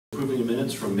Approving the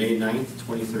minutes from May 9th,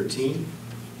 2013.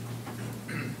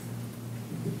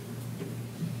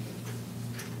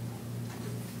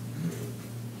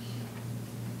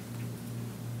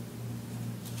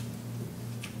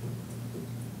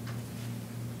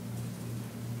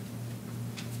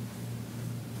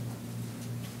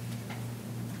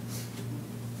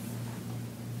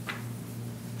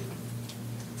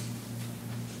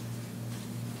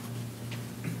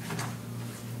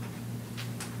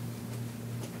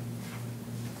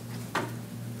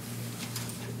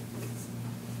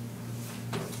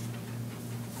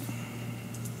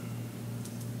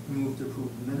 Move to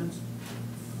approve the minutes.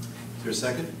 Is there a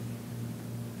second?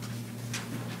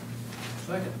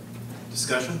 Second.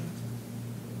 Discussion?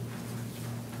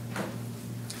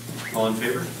 All in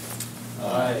favor?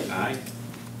 Aye. Aye.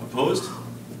 Opposed?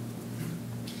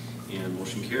 And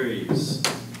motion carries.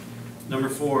 Number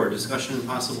 4, discussion and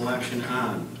possible action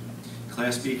on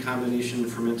Class B combination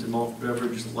fermented malt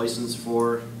beverage license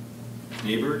for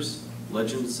Neighbors,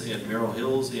 Legends at Merrill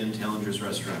Hills, and Talenger's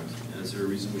Restaurant. Is there a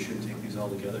reason we shouldn't take these all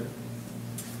together?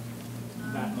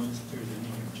 Not unless there's any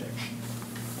objection.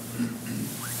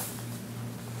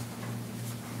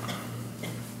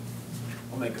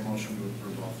 I'll make a motion to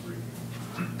approve all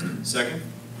three. Second?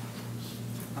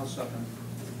 I'll second.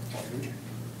 All three?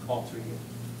 All three.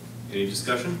 Any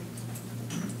discussion?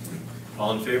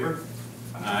 All in favor?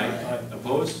 Aye.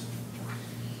 Opposed?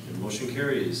 And motion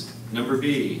carries. Number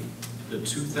B, the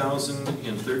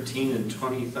 2013 and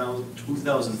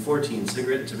 2014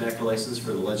 cigarette and tobacco license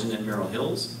for the Legend at Merrill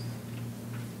Hills.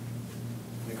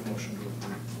 Make a motion to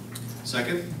approve.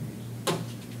 Second?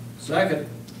 Second.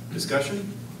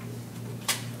 Discussion?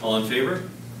 All in favor?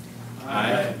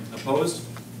 Aye. Opposed?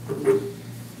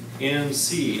 And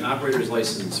C, operator's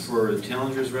license for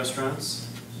Talenger's Restaurants.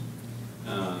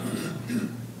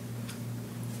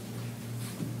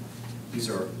 These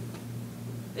are,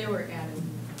 They were added, so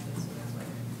that's why.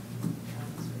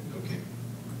 okay,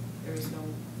 There was no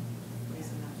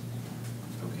reason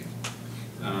okay.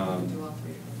 not to do all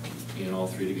three. And all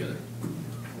three together.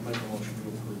 I'll make a motion to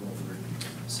approve all three.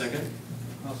 Second?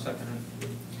 I'll second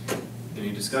it.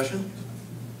 Any discussion?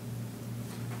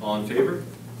 All in favor?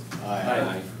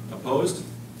 Aye. Opposed?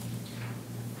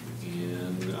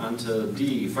 And on to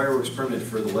D, fireworks permit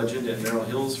for the Legend at Merrill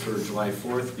Hills for July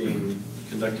 4th being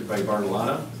conducted by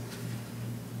Bartolotta.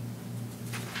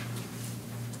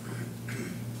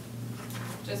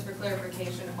 Just for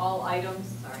clarification, all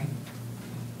items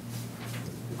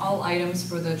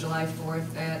for the July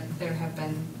 4th that there have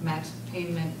been met,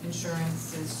 payment,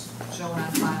 insurance is shown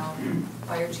on file.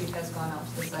 Fire chief has gone out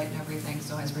to the site and everything,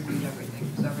 so has reviewed everything,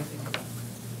 so everything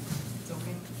is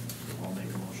okay. I'll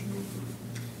make a motion to approve.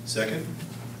 Second?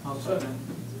 I'll second.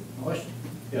 Question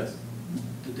Yes.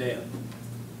 to Dan.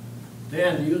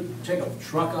 Dan, do you take a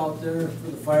truck out there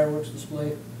for the fireworks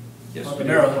display? Yes, Up we in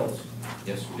do. Merrill Hills?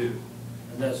 Yes, we do.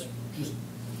 And that's just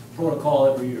protocol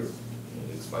every year?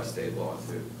 It's by state law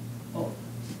too. Oh,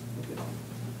 okay.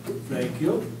 Thank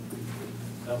you.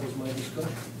 That was my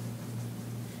discussion.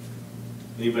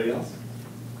 Anybody else?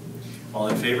 All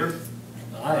in favor?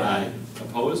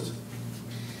 Opposed?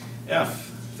 F,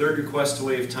 third request to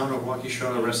waive town of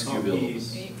Waukesha rescue Oh,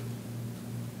 bills. Eight,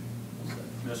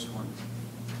 Missed one.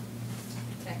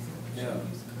 tax. Yeah.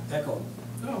 Echo.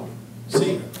 Oh,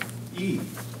 C, E.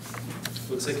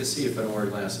 Looks like a C if I don't wear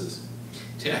glasses.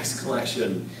 Tax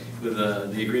collection with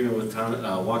the agreement with town,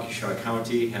 Waukesha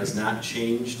County has not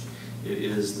changed. It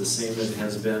is the same as it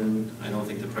has been. I don't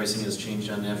think the pricing has changed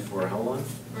on that for how long?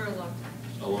 For a long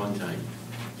time. A long time.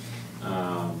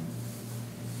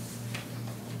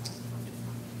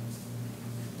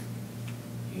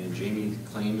 And Jamie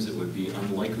claims it would be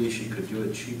unlikely she could do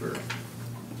it cheaper.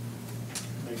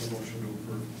 Make a motion to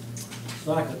approve.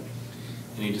 Second.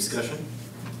 Any discussion?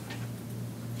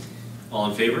 All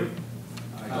in favor?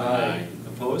 Aye.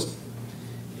 Opposed?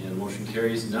 And motion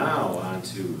carries. Now on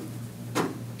to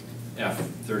F,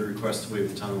 third request to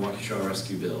waive the town of Waukesha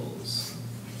rescue bills.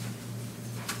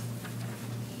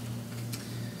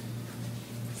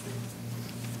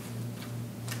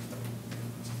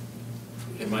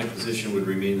 And my position would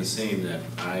remain the same, that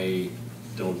I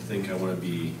don't think I want to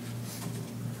be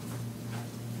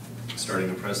starting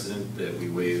a precedent that we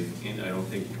waive, and I don't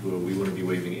think we want to be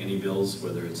waiving any bills,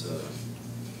 whether it's a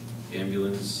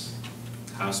ambulance,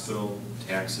 hospital,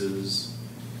 taxes,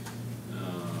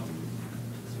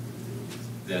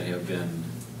 that have been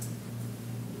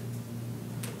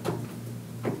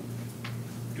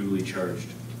duly charged.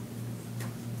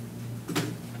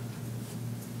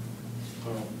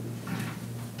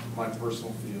 My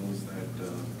personal feel is that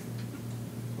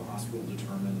the hospital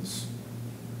determines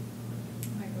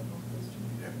Microphone, please.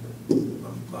 yeah,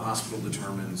 the hospital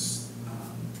determines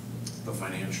the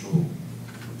financial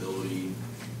ability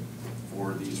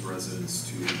for these residents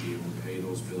to be able to pay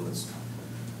those bills.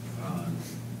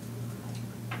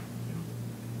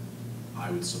 I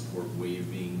would support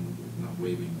waiving, not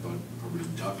waiving, but a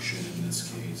reduction in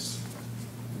this case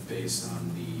based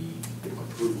on the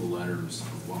approval letters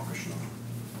of Waukesha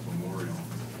Memorial.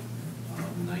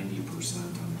 90%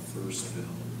 on the first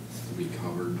bill to be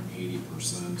covered,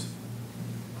 80%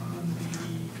 on the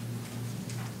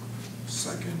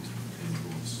second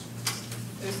invoice.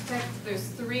 There's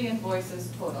 3 invoices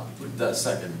total. The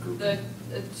second group. The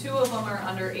 2 of them are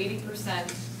under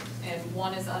 80% and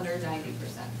 1 is under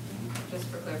 90%, just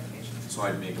for clarification. So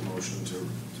I'd make a motion to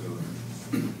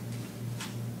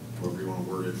however you want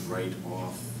to word it, write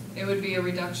off, It would be a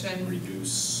reduction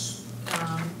reduce,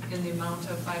 in the amount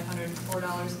of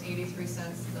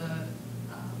 $504.83. The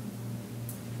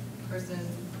person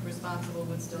responsible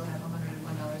would still have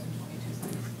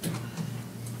 $101.22.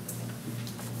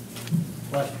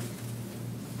 Question.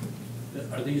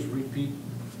 Are these repeat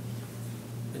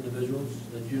individuals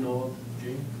that you know of,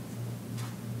 Gene?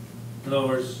 In other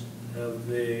words, have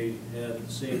they had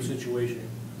the same situation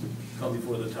come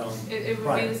before the town? It would be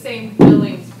prior? the same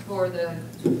billing for the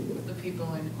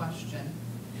people in question.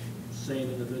 Same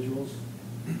individuals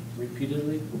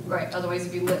repeatedly? Right, otherwise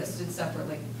it'd be listed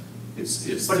separately. It's But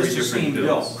 3 it's the different same bill,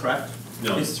 bills. correct?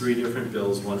 No, it's 3 different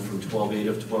bills, one from 12/8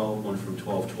 of 12, one from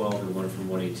 12/12, and one from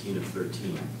 1/18 of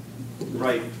 13.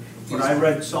 Right, but I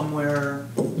read somewhere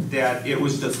that it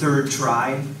was the third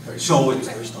try, so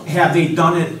have they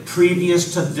done it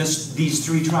previous to these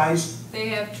 3 tries? They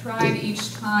have tried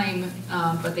each time,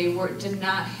 but they did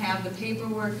not have the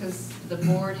paperwork because the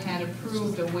board had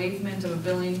approved a waivement of a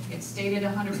billing. It stated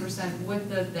 100% with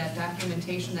that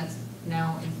documentation that's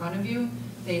now in front of you.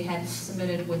 They had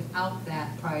submitted without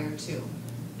that prior to.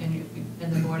 And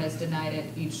the board has denied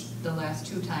it the last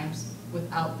 2 times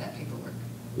without that paperwork.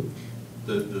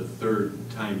 The third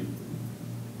time,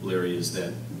 Larry, is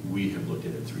that we have looked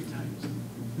at it 3 times.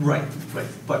 Right,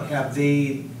 but have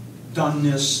they done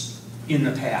this in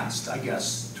the past, I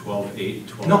guess? 12/8,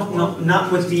 12/12. No,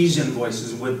 not with these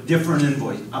invoices, with different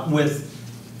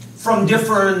from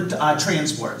different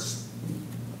transports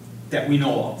that we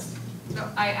know of. No,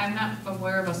 I'm not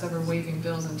aware of us ever waiving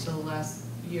bills until last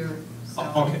year, so.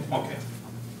 Okay.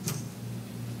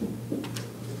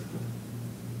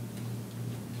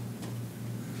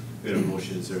 We have a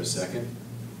motion, is there a second?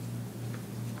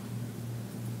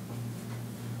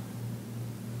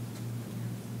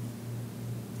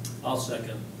 I'll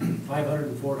second.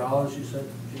 $504, you said,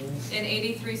 Jamie? And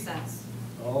 83 cents.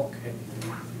 Okay.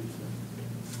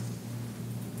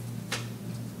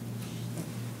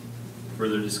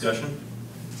 Further discussion?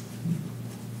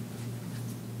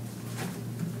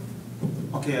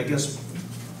 Okay, I guess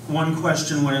one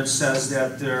question when it says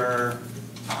that they're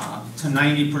to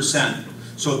 90%,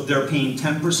 so they're paying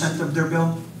 10% of their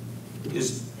bill?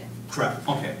 Is Yeah. correct,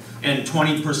 okay. And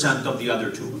 20% of the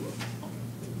other 2?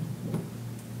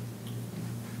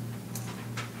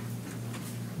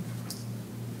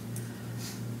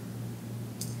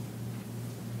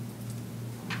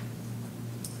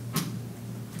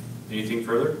 Anything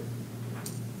further?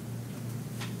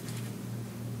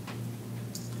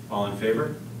 All in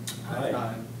favor?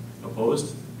 Aye.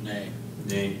 Opposed? Nay.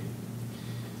 Nay.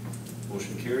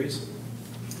 Motion carries.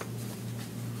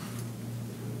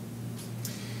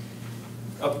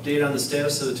 Update on the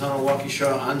status of the town of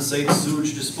Waukesha on-site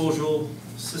sewage disposal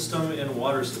system and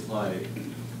water supply.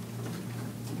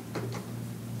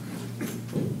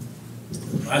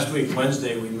 Last week,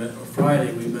 Friday, we met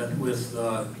with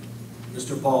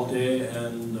Mr. Paul Day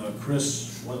and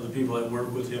Chris, one of the people that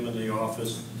work with him in the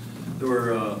office. There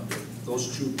were those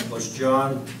 2 plus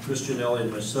John, Christian Ellie,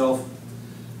 and myself.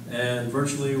 And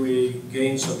virtually we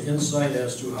gained some insight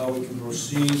as to how we can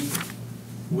proceed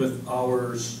with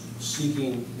ours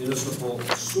seeking municipal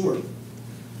sewer.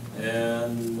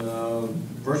 And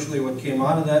virtually what came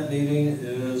out of that meeting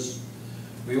is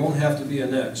we won't have to be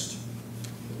annexed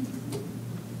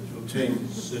to obtain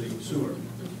city sewer.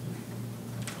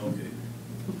 Okay.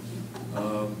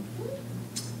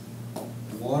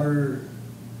 Water,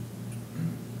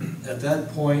 at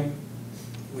that point,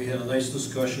 we had a nice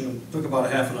discussion, it took about a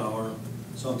half an hour,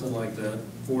 something like that,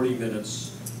 40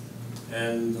 minutes.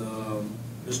 And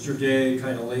Mr. Day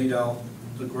kind of laid out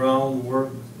the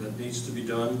groundwork that needs to be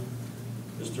done.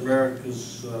 Mr. Merrick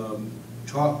has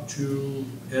talked to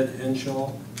Ed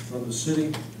Henshaw from the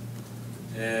city,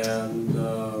 and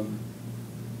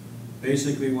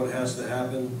basically what has to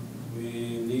happen,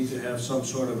 we need to have some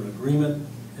sort of an agreement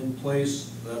in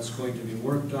place that's going to be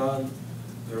worked on.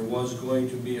 there was going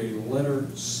to be a letter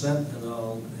sent,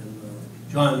 and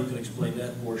John, you can explain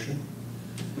that portion.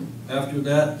 After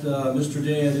that, Mr.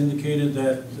 Day had indicated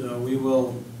that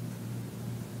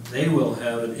they will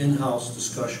have an in-house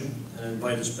discussion and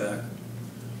invite us back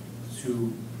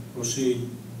to proceed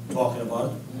talking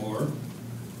about it more.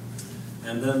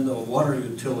 And then the water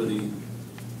utility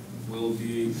will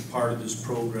be part of this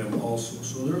program also.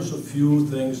 So there's a few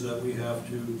things that we have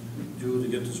to do to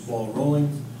get this ball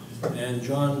rolling. And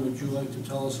John, would you like to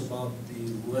tell us about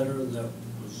the letter that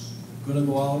was gonna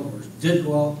go out or did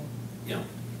go out? Yeah,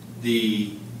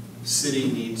 the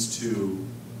city needs to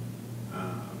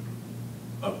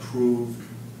approve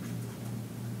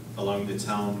allowing the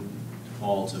town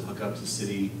hall to hook up to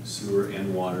city sewer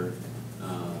and water.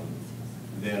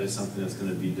 That is something that's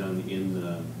gonna be done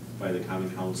by the common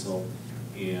council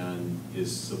and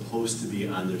is supposed to be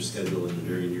on their schedule in the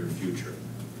very near future.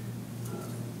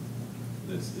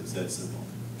 It's that simple.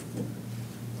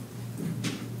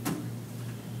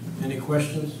 Any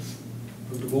questions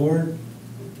from the board?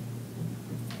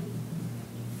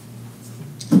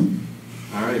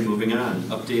 All right, moving on.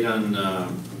 Update on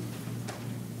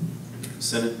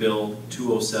Senate Bill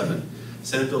 207.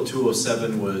 Senate Bill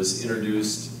 207 was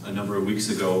introduced a number of weeks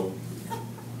ago.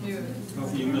 You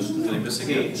missed Did I miss a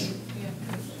gate?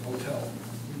 hotel.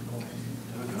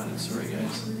 Doggone it, sorry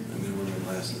guys, I'm gonna wear my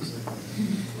glasses.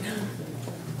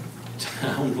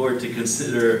 Town board to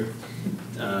consider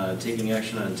taking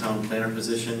action on a town planner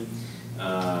position.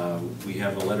 We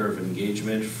have a letter of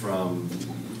engagement from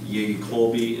Yagi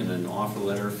Colby and an offer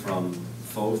letter from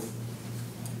Foth.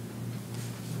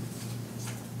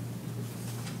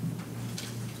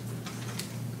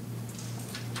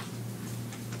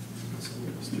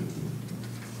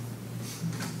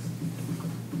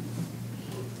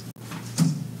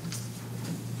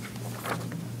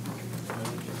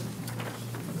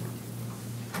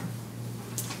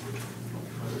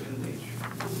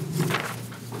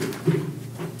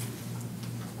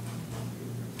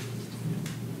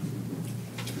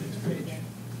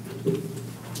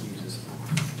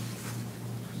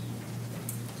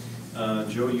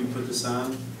 Joe, you put this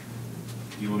on.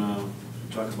 You wanna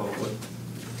talk about what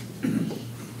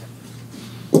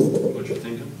you're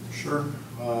thinking? Sure.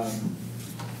 I've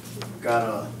got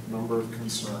a number of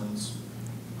concerns.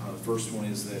 The first one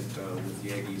is that with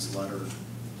Yagi's letter,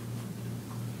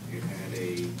 it had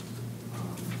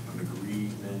an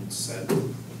agreement set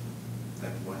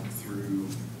that went through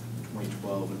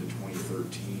 2012 into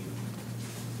 2013.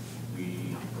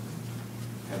 We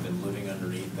have been living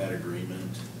underneath that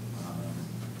agreement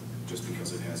just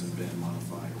because it hasn't been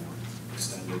modified or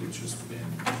extended, it's just been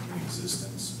in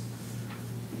existence.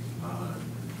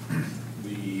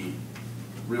 The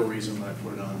real reason I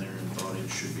put it on there and thought it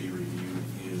should be reviewed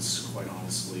is quite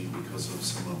honestly because of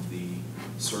some of the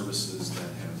services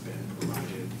that have been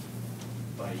provided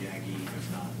by Yagi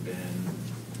have not been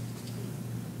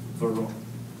thorough,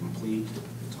 complete,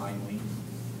 timely,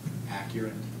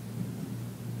 accurate.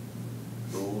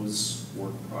 Those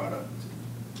work product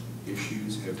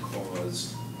issues have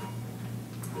caused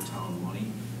the town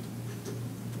money,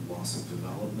 loss of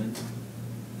development.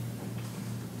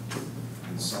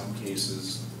 In some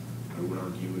cases, I would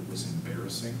argue it was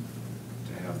embarrassing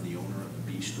to have the owner of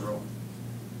the bistro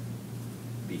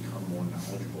become more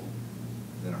knowledgeable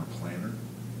than our planner.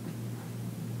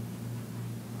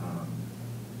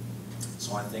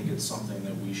 So I think it's something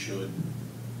that we should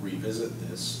revisit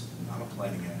this. I'm not a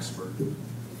planning expert.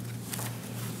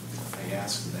 I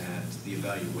ask that the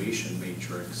evaluation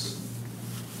matrix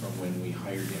from when we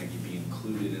hired Yagi be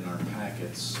included in our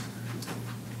packets,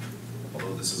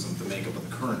 although this isn't the makeup of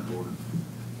the current board.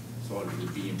 Thought it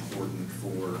would be important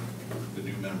for the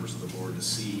new members of the board to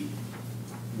see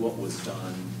what was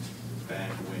done back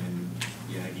when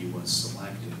Yagi was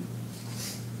selected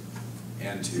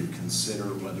and to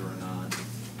consider whether or not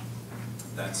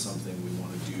that's something we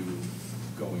want to do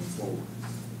going forward.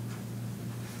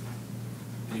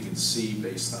 You can see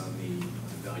based on the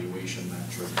evaluation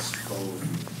metrics,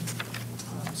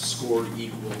 both scored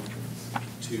equal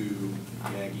to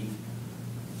Yagi.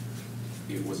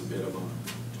 It was a bit of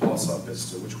a toss-up as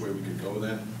to which way we could go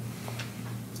then.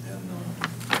 And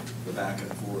the back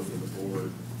and forth of the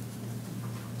board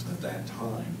at that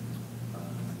time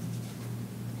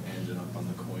ended up on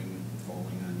the coin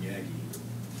falling on Yagi.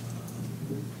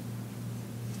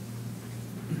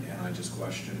 And I just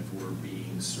question if we're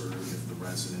being served, if the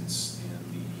residents and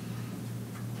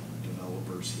the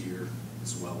developers here,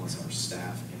 as well as our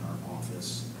staff in our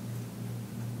office,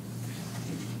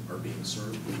 are being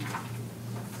served.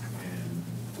 And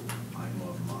I'm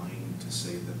of mind to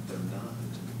say that they're not.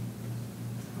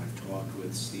 I I've talked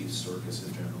with Steve Circus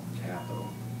at General Capital.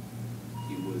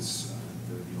 He was,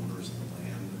 they're the owners of the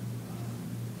land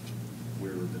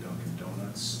where the Dunkin'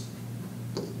 Donuts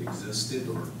existed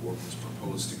or was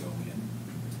proposed to go in.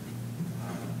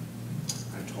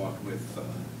 I talked with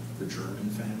the German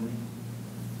family.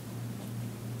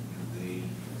 They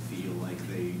feel like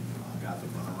they got the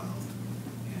runaround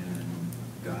and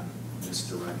got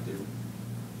misdirected.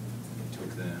 It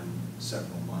took them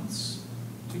several months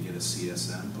to get a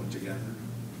CSM put together.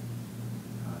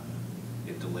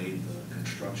 It delayed the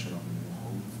construction of a new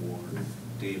home for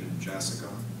David and Jessica.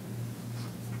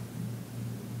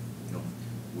 You know,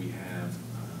 we have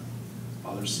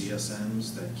other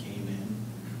CSMs that came in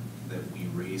that we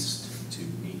raced to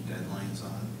meet deadlines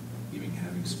on, even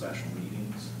having special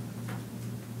meetings.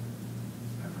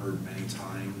 I've heard many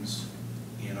times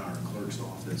in our clerk's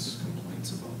office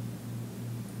complaints about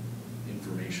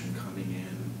information coming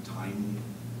in timely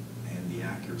and the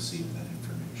accuracy of that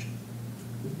information.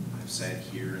 I've sat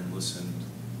here and listened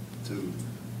to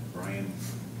Brian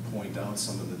point out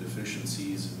some of the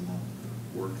deficiencies in the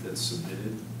work that's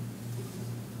submitted.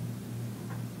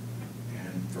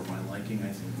 And for my liking,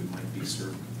 I think we might be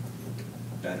served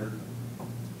better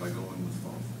by going with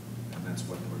both. And that's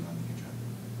what we're on the agenda.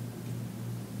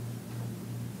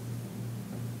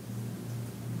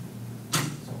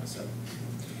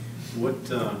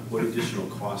 What additional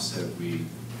costs have we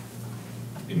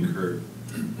incurred?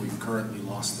 We've currently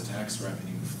lost the tax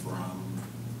revenue from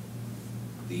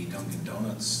the Dunkin'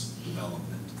 Donuts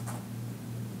development.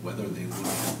 Whether they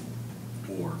will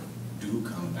or do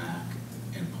come back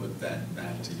and put that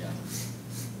back together.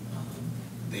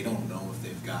 They don't know if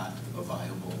they've got a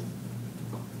viable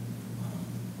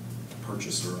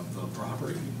purchaser of the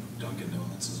property. Dunkin'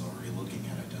 Donuts is already looking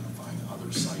at identifying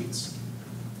other sites.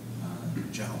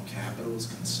 General Capital is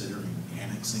considering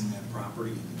annexing that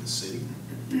property into the city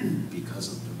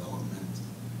because of development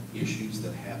issues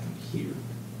that happen here.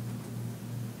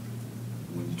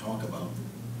 When you talk about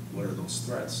what are those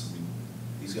threats, I mean,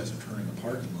 these guys are turning a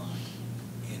parking lot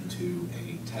into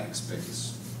a tax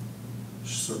base.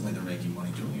 Certainly they're making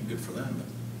money doing it, good for them, but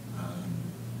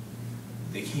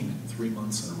they came in 3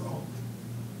 months in a row.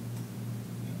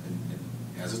 And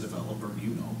as a developer,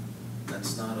 you know, that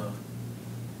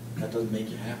doesn't make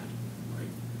you happy,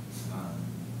 right?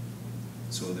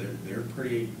 So they're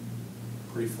pretty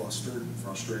flustered and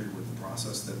frustrated with the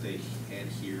process that they had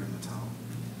here in the town.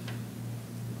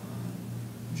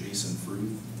 Jason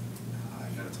Fruth, I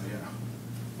gotta tell you,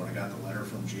 when I got the letter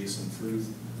from Jason Fruth,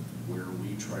 where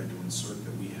we tried to insert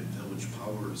that we had village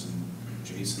powers, and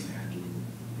Jason had to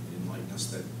enlighten us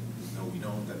that, no, we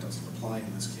don't, that doesn't apply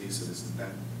in this case, it isn't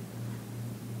that.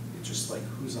 It's just like,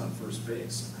 who's on first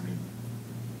base? I mean,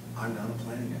 I'm not a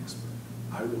planning expert.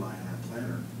 I rely on our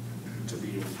planner to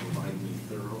be able to provide me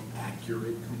thorough,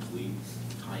 accurate, complete,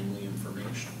 timely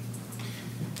information.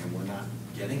 And we're not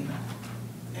getting that.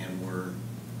 And we're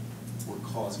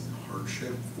causing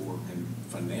hardship and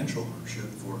financial hardship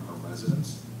for our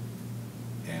residents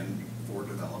and for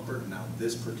developer. Now,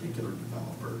 this particular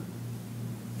developer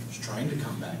is trying to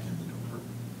come back in the door,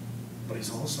 but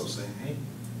he's also saying, hey,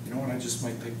 you know what, I just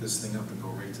might pick this thing up and go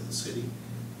right to the city.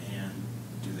 And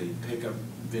do they pick up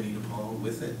Vinnie DePaul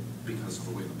with it because of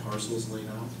the way the parcel is laid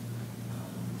out?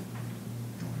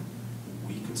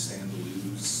 We could stand to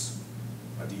lose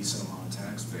a decent amount of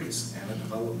tax base and a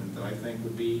development that I think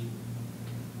would be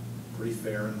pretty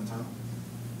fair in the town.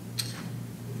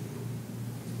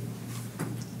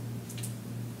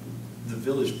 The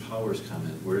Village Powers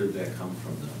comment, where did that come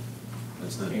from though?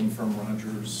 That's not. Came from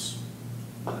Roger's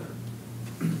letter.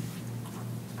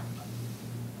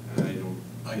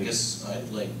 I guess I'd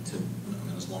like to, I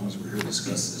mean, as long as we're here to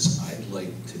discuss this, I'd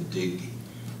like to dig,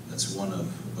 that's one of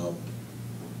about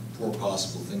 4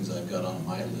 possible things I've got on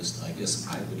my list. I guess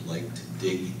I would like to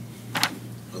dig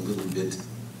a little bit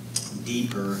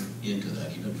deeper into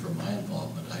that, even for my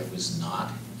involvement. I was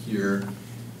not here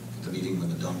at the meeting when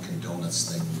the Dunkin'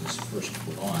 Donuts thing was first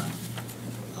put on.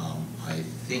 I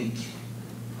think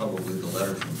probably the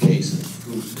letter from Jason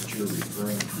Fruth that you're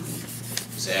referring to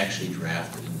was actually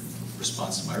drafted in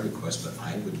response to my request, but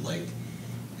I would like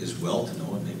as well to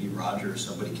know, and maybe Roger or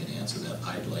somebody can answer that,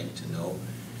 I'd like to know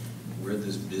where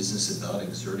this business about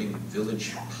exerting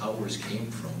village powers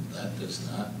came from. That does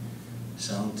not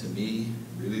sound to me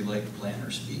really like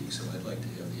planner speak, so I'd like to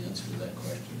have the answer to that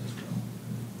question as well.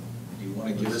 Do you want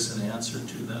to give us an answer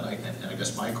to that? I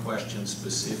guess my question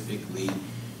specifically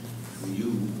for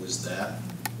you was that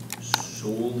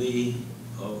solely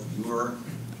of your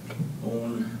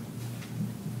own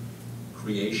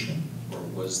creation, or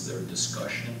was there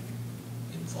discussion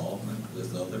involvement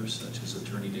with others, such as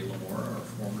Attorney De La Mora or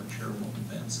former Chairwoman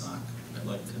Van Sock? I'd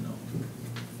like to know.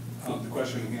 The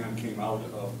question in hand came out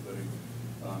of the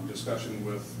discussion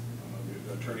with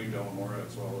the Attorney De La Mora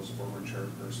as well as former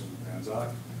Chairperson Van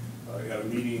Zock at a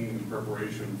meeting in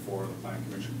preparation for the Plan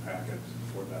Commission packet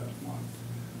for that month.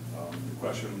 The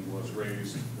question was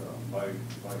raised by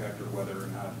Hector whether or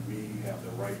not we have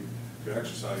the right to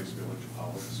exercise village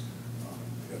powers.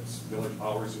 Village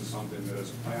powers is something that as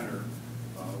a planner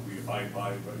we abide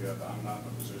by, but yet I'm not in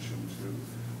a position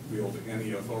to wield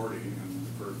any authority and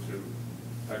refer to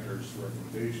Hector's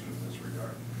recommendation in this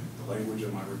regard. The language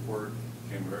in my report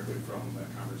came directly from that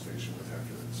conversation with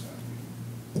Hector at staff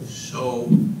meeting. So,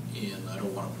 and I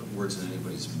don't want to put words in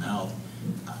anybody's mouth,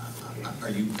 are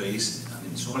you based, I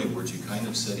mean, in so many words, you kind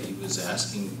of said he was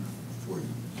asking for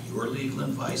your legal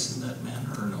advice in that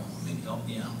manner, or no? I mean, help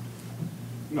me out.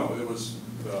 No, it was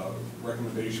the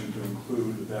recommendation to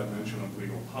include that mention of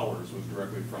legal powers was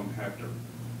directly from Hector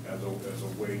as a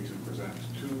way to present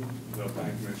to the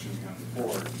Plan Commission and the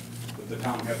board that the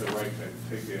town had the right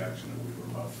to take the action that we were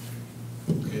about.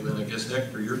 Okay, then I guess,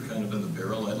 Hector, you're kind of in the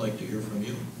barrel. I'd like to hear from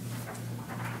you.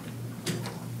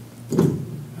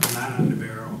 I'm not on the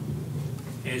barrel.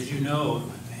 As you know,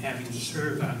 having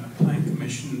served on the Plan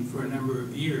Commission for a number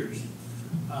of years,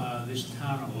 this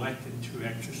town elected to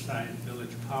exercise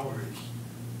village powers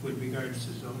with regards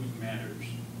to zoning matters.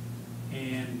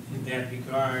 And in that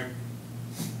regard,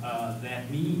 that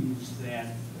means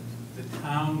that the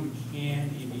town can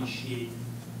initiate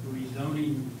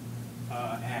rezoning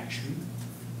action.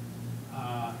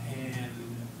 And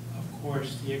of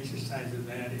course, the exercise of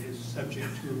that is subject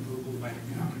to approval by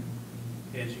the county,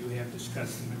 as you have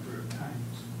discussed a number of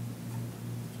times.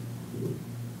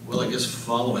 Well, I guess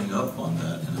following up on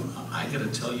that, and I got to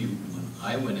tell you, when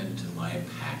I went into my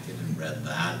packet and read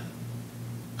that,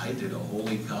 I did a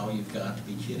holy cow, you've got to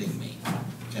be kidding me,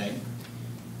 okay?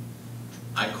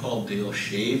 I called Dale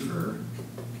Shaver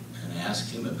and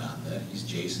asked him about that. He's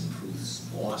Jason Fruth's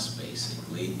boss,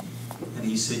 basically. And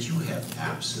he said, you have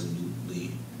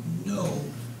absolutely no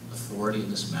authority in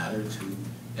this matter to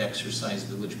exercise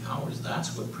village powers.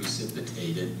 That's what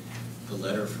precipitated the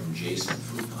letter from Jason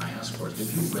Fruth I asked for. Have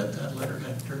you read that letter,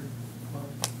 Hector?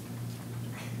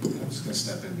 I was going to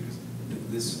step in because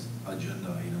this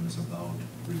agenda item is about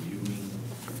reviewing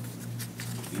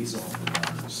these offer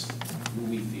letters, who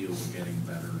we feel we're getting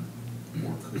better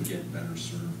or could get better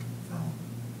served from.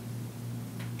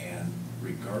 And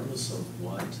regardless of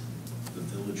what the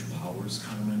village powers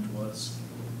comment was,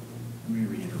 let me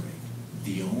reiterate,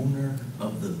 the owner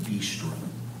of the bistro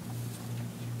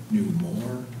knew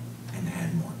more and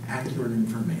had more accurate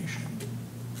information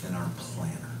than our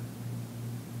planner.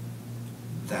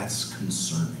 That's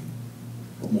concerning,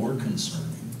 more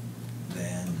concerning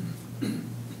than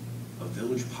a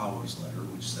village powers letter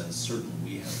which says certainly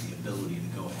we have the ability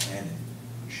to go ahead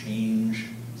and change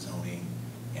zoning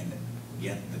and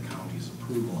get the county's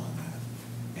approval on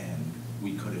that. And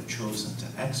we could have chosen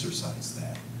to exercise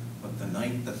that. But the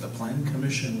night that the Plan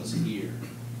Commission was here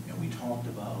and we talked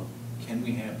about can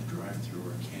we have the drive-through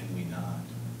or can we not,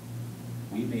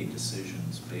 we made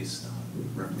decisions based on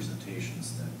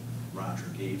representations that Roger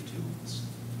gave to us.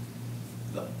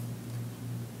 The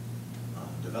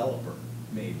developer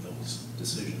made those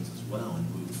decisions as well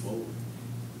and moved forward.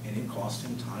 And it cost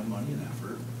him time, money, and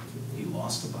effort. He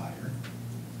lost a buyer.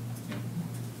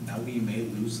 And now we may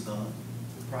lose the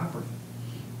property.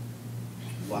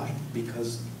 Why?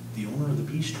 Because the owner of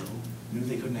the bistro knew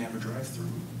they couldn't have a drive-through,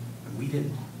 and we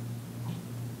didn't.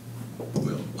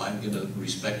 Well, I'm going to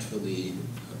respectfully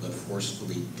but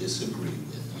forcefully disagree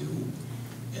with you.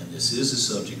 And this is a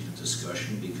subject of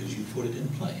discussion because you put it in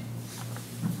play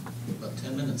about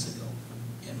 10 minutes ago.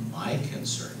 And my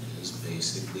concern is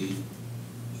basically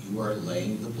you are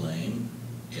laying the blame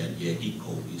at Yegi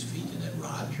Colby's feet and at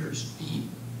Roger's feet.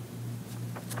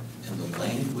 And the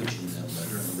language in that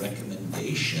letter and the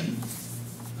recommendation,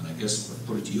 and I guess I'll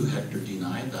put it to you, Hector,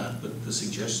 denied that, but the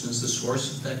suggestion is the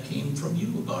source of that came from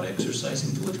you about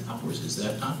exercising village powers. Is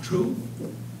that not true?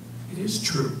 It is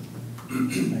true.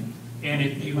 And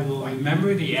if you will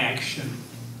remember the action,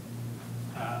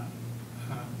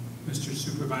 Mr.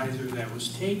 Supervisor, that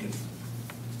was taken,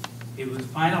 it was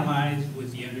finalized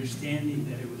with the understanding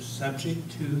that it was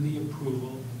subject to the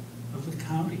approval of the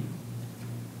county.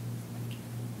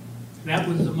 That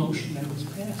was the motion that was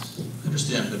passed. I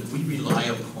understand, but we rely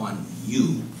upon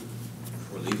you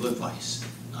for legal advice,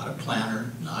 not a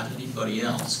planner, not anybody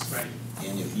else. Right.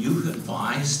 And if you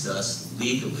advised us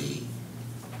legally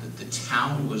that the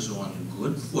town was on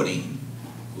good footing,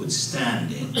 good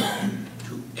standing,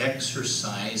 to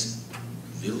exercise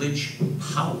village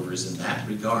powers in that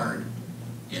regard,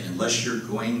 and unless you're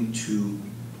going to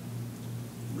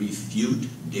refute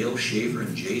Dale Shaver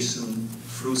and Jason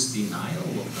Fruth's denial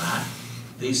of that,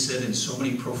 they said in so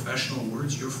many professional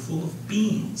words, you're full of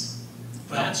beans.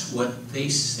 That's what they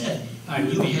said. I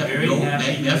would You be have very no-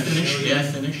 happy may I to finish? show you. May I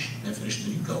finish?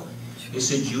 Then you go. They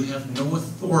said you have no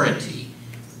authority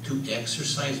to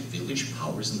exercise village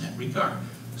powers in that regard.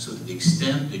 So to the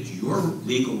extent that your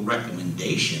legal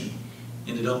recommendation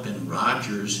ended up in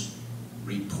Roger's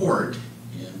report,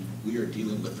 and we are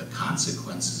dealing with the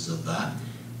consequences of that,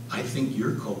 I think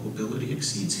your culpability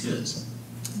exceeds his.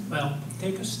 Well,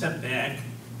 take a step back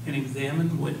and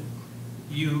examine what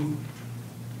you,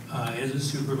 as a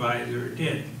supervisor,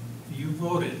 did. You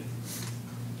voted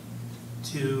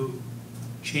to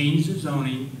change the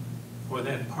zoning for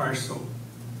that parcel,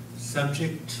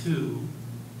 subject to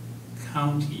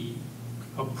county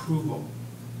approval.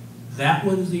 That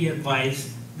was the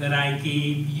advice that I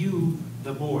gave you,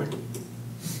 the board.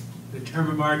 The term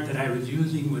of art that I was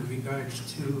using with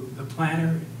regards to the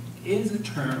planner is a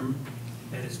term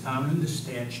that is found in the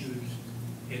statutes,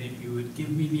 and if you would give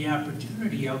me the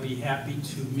opportunity, I'll be happy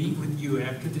to meet with you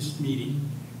after this meeting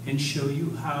and show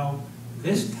you how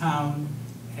this town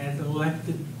has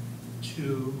elected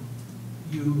to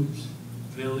use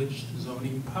village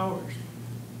zoning powers.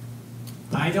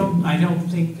 I don't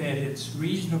think that it's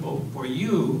reasonable for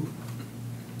you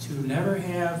to never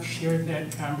have shared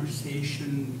that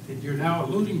conversation that you're now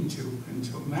alluding to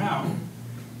until now,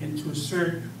 and to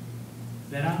assert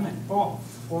that I'm at fault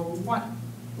for what?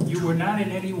 You were not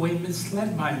in any way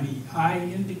misled by me. I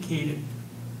indicated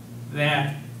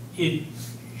that it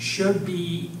should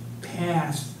be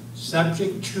passed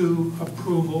subject to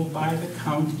approval by the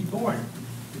county board.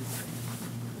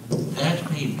 That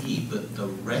may be, but the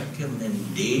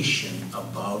recommendation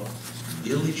about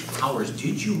village powers,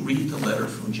 did you read the letter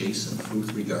from Jason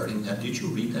Fruth regarding that? Did you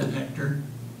read that, Hector?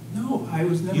 No, I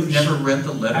was never. You've never read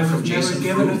the letter from Jason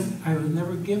Fruth? I was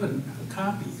never given a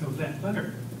copy of that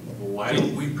letter. Why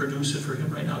don't we produce it for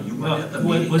him right now? You were Well, at the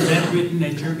meeting. was that written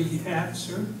at your behalf,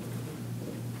 sir?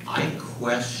 I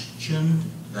questioned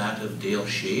that of Dale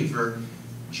Shaver.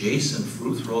 Jason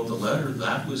Fruth wrote the letter.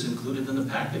 That was included in the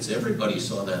packets. Everybody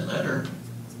saw that letter.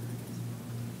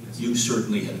 You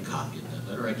certainly had a copy of that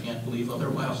letter. I can't believe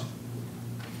otherwise.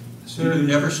 Sir, You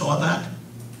never saw that?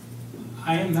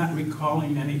 I am not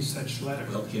recalling any such letter.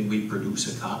 Well, can we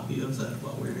produce a copy of that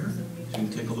while we're here? So you can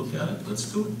take a look at it.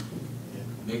 Let's do it.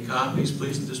 Make copies,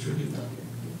 please, and distribute them.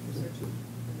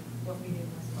 What meeting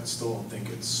was I still don't think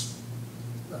it's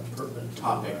Not pertinent to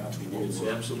topic that. to It's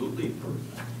over. absolutely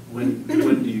perfect. When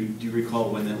do you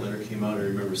recall when that letter came out? I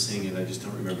remember seeing it, I just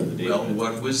don't remember the date. Well, of it.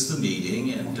 what was the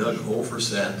meeting, and Doug Hofer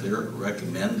sat there,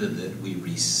 recommended that we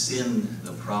rescind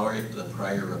the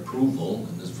prior approval,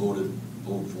 and this board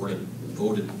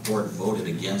voted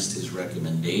against his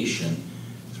recommendation,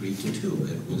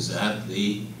 3-2. It was at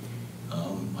the,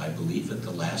 I believe at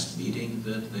the last meeting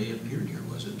that they appeared here,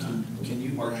 was it not? Can you,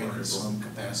 Mark Brian, in Zuckerberg. some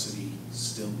capacity,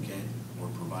 still get or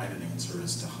provide an answer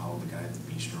as to how the guy at the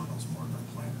bistro knows more than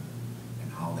the planner,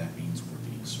 and how that means we're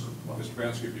being served well? Mr.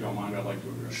 Bransky, if you don't mind, I'd like to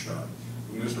address Sure. that.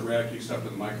 When Mr. Radke stepped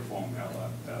in the microphone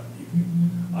that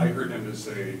evening, I heard him to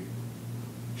say,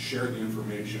 share the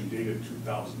information dated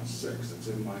 2006. It's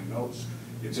in my notes.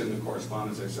 It's in the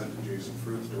correspondence I sent to Jason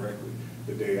Fruth directly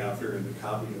the day after, and the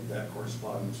copy of that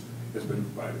correspondence has been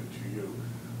provided to you.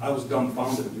 I was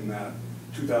dumbfounded in that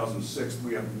 2006,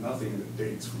 we have nothing that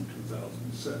dates from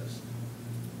 2006.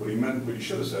 What he meant, what he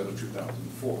should have said was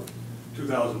 2004.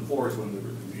 2004 is when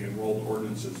the enrolled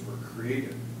ordinances were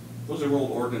created. Those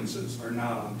enrolled ordinances are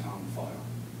not on town file.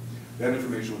 That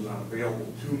information was not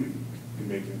available to me in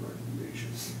making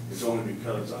recommendations. It's only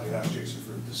because I asked Jason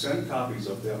Fruth to send copies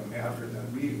of them after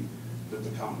that meeting that the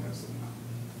town has them now.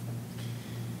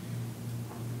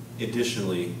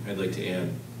 Additionally, I'd like to add,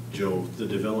 Joe, the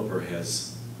developer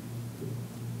has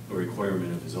a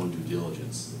requirement of his own due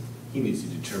diligence. He needs to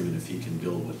determine if he can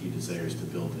build what he desires to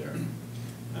build there.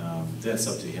 That's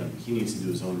up to him. He needs to do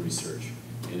his own research.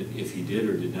 And if he did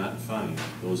or did not find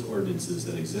those ordinances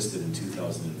that existed in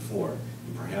 2004,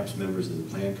 and perhaps members of the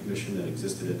Plan Commission that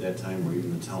existed at that time, or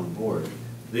even the town board,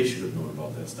 they should have known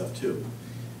about that stuff too.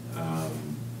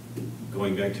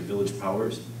 Going back to village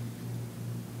powers,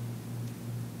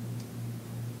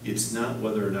 it's not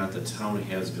whether or not the town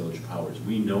has village powers.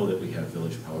 We know that we have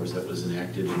village powers. That was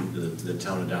enacted, and the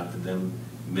town adopted them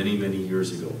many, many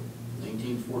years ago.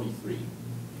 1943,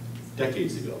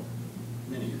 Decades ago.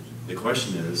 many years. The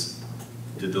question is,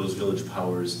 did those village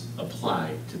powers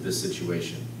apply to this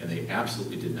situation? And they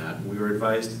absolutely did not, and we were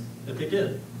advised that they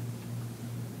did.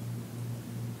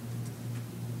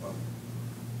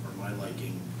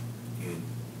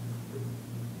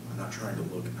 not trying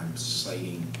to look, I'm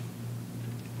citing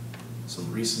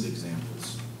some recent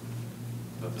examples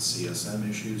of the CSM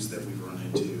issues that we've run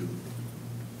into,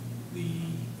 the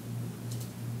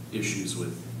issues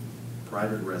with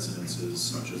private residences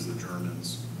such as the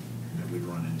Germans that we've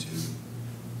run into,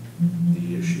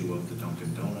 the issue of the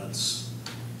Dunkin' Donuts.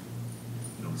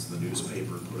 You know, as the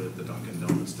newspaper put it, the Dunkin'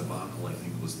 Donuts debacle, I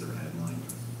think, was their headline.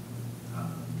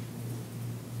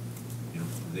 You know,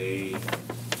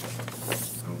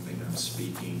 I don't think I'm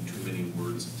speaking too many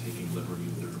words and taking liberty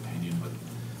with their opinion, but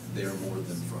they're more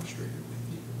than frustrated with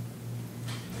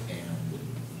you. And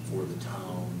for the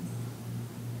town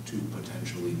to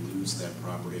potentially lose that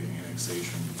property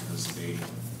annexation because they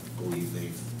believe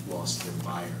they've lost their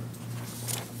buyer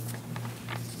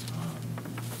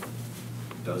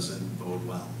doesn't bode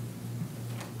well.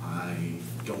 I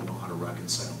don't know how to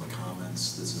reconcile the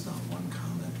comments. This is not one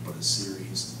comment, but a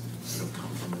series that have come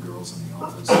from the girls in the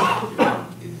office.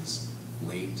 It is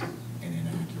late and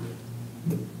inaccurate.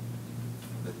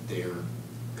 That they're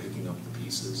picking up the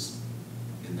pieces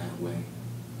in that way.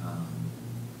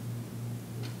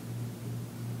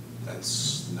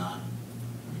 That's not,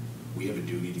 we have a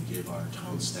duty to give our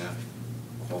town staff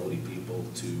quality people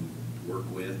to work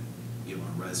with, give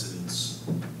our residents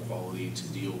quality to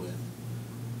deal with.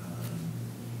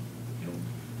 You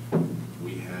know,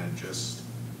 we had just,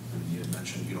 you had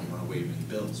mentioned you don't want to waive any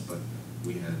bills, but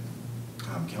we had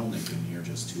Tom Kelnick in here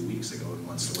just 2 weeks ago and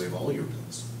wants to waive all your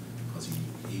bills because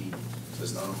he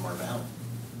says none of them are valid.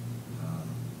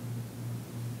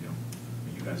 You know,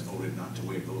 you guys voted not to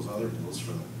waive those other bills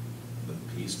for the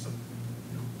piece, but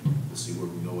you know, we'll see where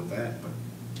we go with that. But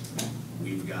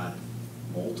we've got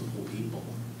multiple people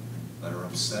that are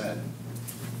upset,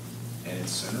 and it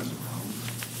centers around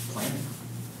planning.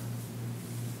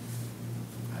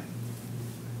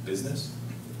 Business,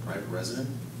 private resident,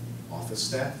 office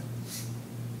staff.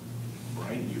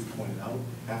 Brian, you've pointed out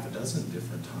half a dozen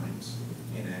different times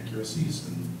inaccuracies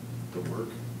in the work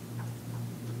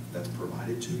that's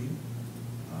provided to you.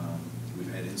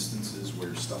 We've had instances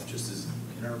where stuff just isn't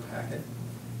in our packet.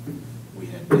 We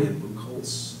had Dan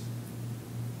Buchholz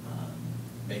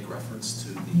make reference to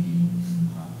the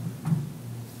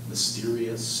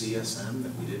mysterious CSM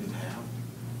that we didn't have,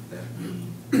 that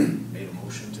we made a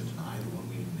motion to deny the one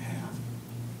we didn't have.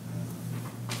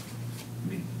 I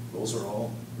mean, those are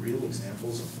all real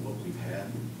examples of what we've had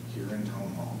here in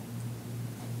Town Hall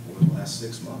over the last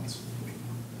 6 months.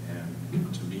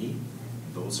 And to me,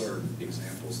 those are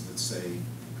examples that say,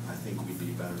 I think we'd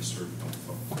be better served by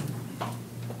folk.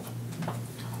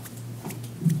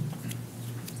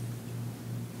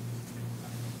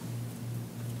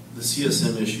 The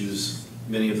CSM issues,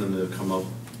 many of them that have come up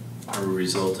are a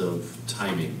result of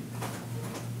timing.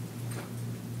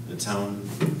 The town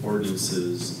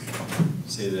ordinances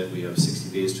say that we have 60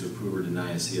 days to approve or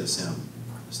deny a CSM.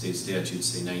 The state statutes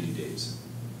say 90 days.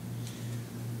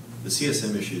 The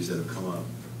CSM issues that have come up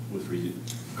with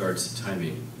regards to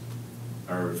timing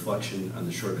are a reflection on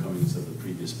the shortcomings of the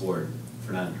previous board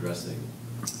for not addressing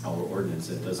our ordinance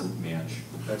that doesn't match.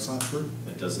 That's not true.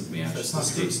 That doesn't match the That's not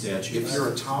state true. statutes. If you're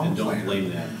a town And don't planner,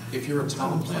 blame that. If you're a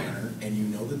town on the planner. planner and you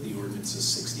know that the ordinance is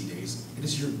 60 days, it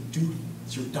is your duty,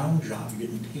 it's your darn job you're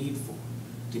getting paid for,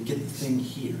 to get the thing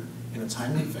here in a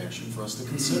timely fashion for us to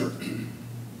consider.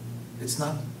 It's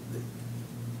not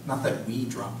that we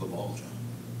dropped the ball, John.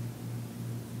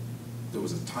 There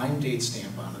was a time date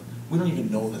stamp on it. We don't even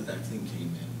know that that thing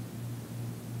came in.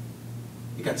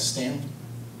 It got stamped,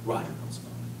 Roger knows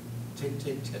about it. Tick,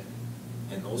 tick, tick.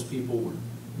 And those people were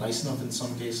nice enough in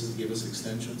some cases to give us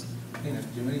extensions. They didn't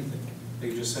have to do anything.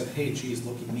 They just said, hey, geez,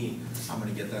 look at me. I'm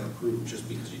gonna get that approved just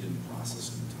because you didn't process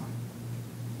it in time.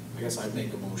 I guess I'd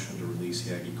make a motion to release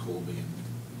Yagi Colby and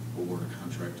award a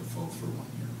contract to Folk for 1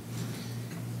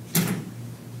 year.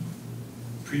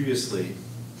 Previously,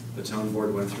 the town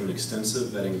board went through an extensive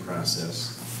vetting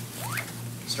process.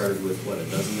 Started with, what, a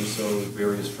dozen or so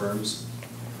various firms.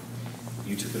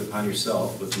 You took it upon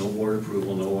yourself with no board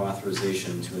approval, no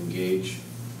authorization to engage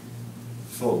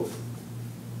Foth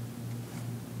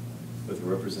with a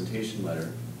representation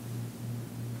letter.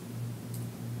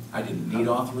 I didn't need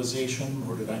authorization,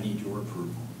 or did I need your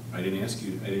approval? I didn't ask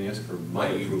for my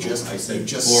Well, approval. you just I said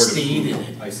stated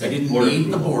approval. it. I said didn't board need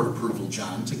the approval. board approval,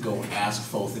 John, to go ask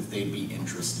Foth if they'd be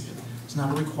interested. It's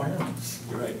not a requirement.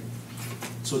 You're right.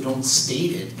 So don't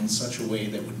state it in such a way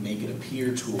that would make it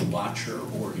appear to a watcher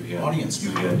or You an had- audience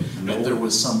you member had no- that there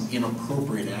was some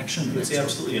inappropriate action. that It's I took.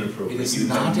 absolutely inappropriate. It is You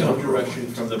not have no inappropriate.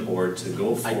 direction from the board to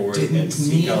go I forward didn't and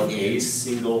seek out need a it.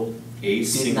 single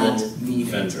Did not need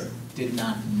vendor. it. Did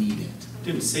not need it.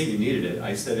 Didn't say you needed it,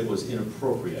 I said it was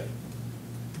inappropriate.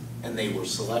 And they were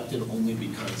selected only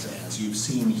because, as you've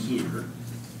seen here,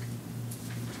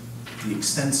 the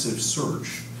extensive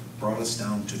search brought us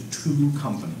down to 2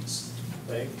 companies.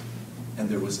 Okay. And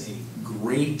there was a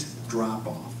great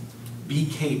drop-off.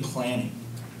 BK Planning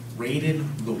rated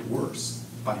the worst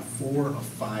by 4 of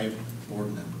 5 board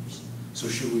members. So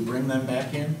should we bring them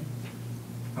back in?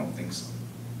 I don't think so.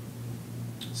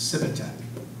 Civitech,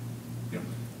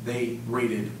 they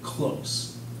rated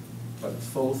close, but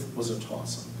Foth was a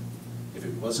toss-up. If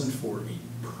it wasn't for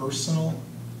a personal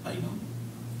item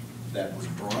that was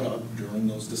brought up during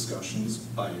those discussions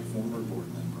by a former board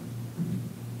member,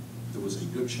 there was a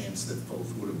good chance that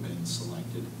Foth would have been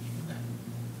selected then.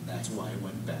 That's why I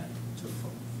went back to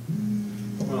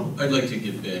Foth. Well, I'd like to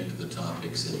get back to the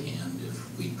topics at hand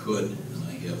if we could, and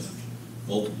I have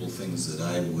multiple things that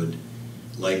I would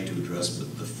like to address,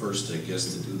 but the first, I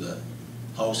guess, to do the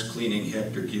house cleaning,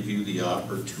 Hector, give you the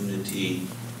opportunity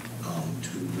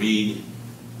to read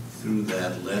through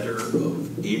that letter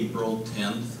of April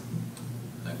 10th.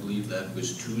 I believe that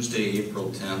was Tuesday, April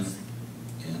 10th,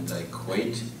 and I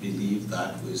quite believe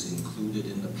that was included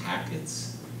in the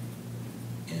packets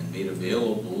and made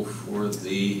available for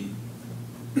the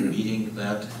meeting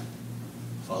that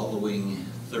following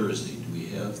Thursday. Do we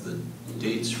have the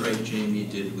dates right, Jamie?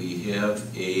 Did we have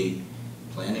a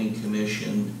planning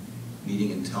commission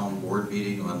meeting and town board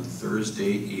meeting on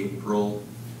Thursday, April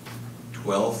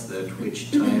 12th, at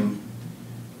which time?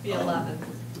 The 11th.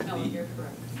 No, the- you're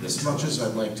correct. As much as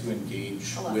I'd like to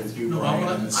engage with you, No, Brian, I've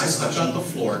on this got discussion, the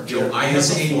floor. Joe, there I have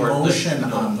is the a floor. motion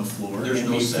No, on the floor, there's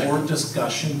and no before second.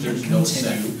 discussion can There's no continue,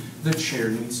 second. the chair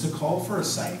needs to call for a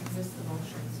second. Missed the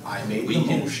motion. so- I made We the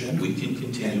can- motion. We can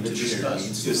continue and to the chair discuss.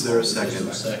 needs to Is there a call for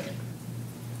second? Second.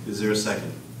 Is there a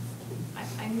second?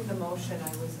 I need the motion,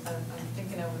 I'm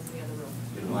thinking I was in the other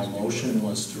room. My motion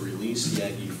was to release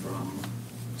Yagi from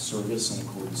service in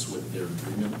accordance with their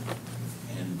agreement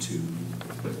and to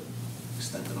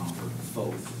extend an offer to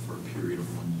Foth for a period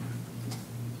of 1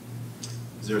 year.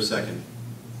 Is there a second?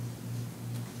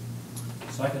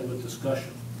 Second with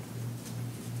discussion.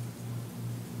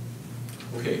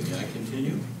 Okay, may I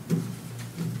continue?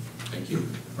 Thank you.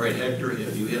 All right, Hector,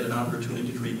 have you had an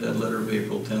opportunity to read that letter of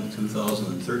April 10th,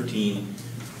 2013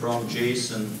 from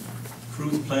Jason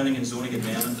Fruth, Planning and Zoning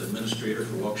Administrator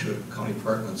for Waukesha County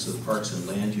Departments of Parks and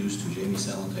Land Use, to Jamie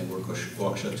Salentine,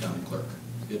 Waukesha County Clerk?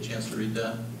 You get a chance to read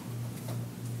that?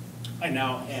 I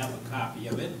now have a copy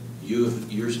of it.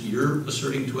 You're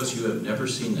asserting to us you have never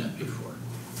seen that before.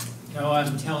 No,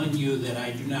 I'm telling you that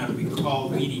I do not recall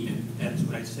reading it. That's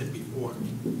what I said before.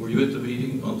 Were you at the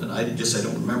meeting? Well, then I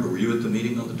don't remember. Were you at the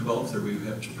meeting on the 12th, or were you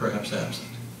perhaps absent?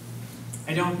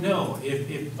 I don't know.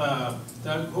 If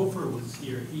Doug Hofer was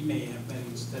here, he may have been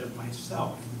instead of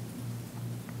myself.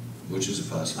 Which is a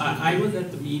possibility. I was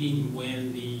at the meeting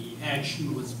when the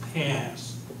action was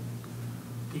passed,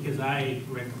 because I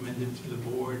recommended to the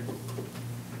board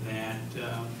that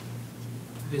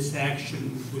this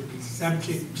action would be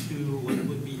subject to what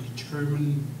would be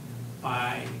determined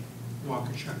by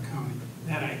Waukesha County.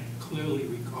 That I clearly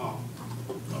recall.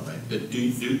 All right, but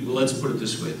let's put it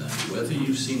this way then. Whether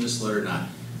you've seen this letter or not,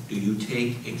 do you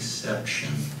take exception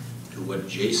to what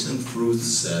Jason Fruth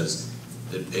says,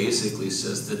 that basically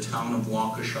says the town of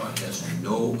Waukesha has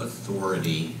no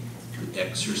authority to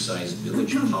exercise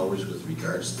village powers with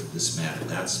regards to this matter?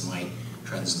 That's my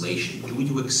translation. Do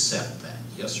you accept that,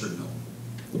 yes or no?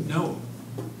 No,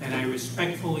 and I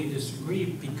respectfully disagree,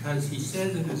 because he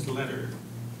says in his letter,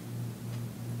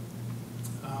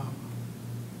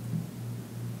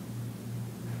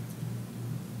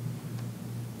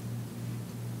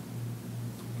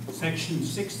 Section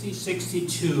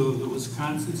 6062 of the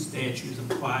Wisconsin statute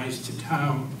applies to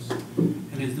towns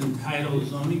and is entitled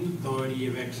Zoning Authority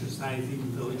of Exercising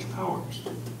Village Powers.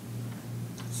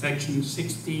 Section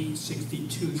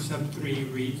 6062 sub 3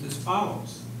 reads as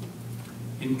follows.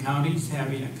 In counties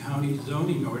having a county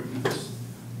zoning ordinance,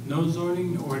 no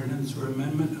zoning ordinance or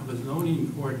amendment of a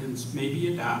zoning ordinance may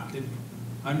be adopted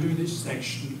under this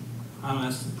section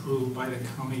unless approved by the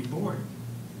county board.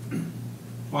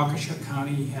 Waukesha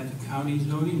County has a county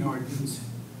zoning ordinance.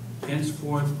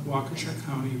 Henceforth, Waukesha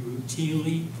County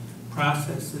routinely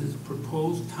processes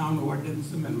proposed town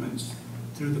ordinance amendments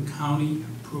through the county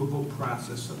approval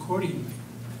process accordingly.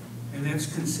 And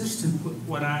that's consistent with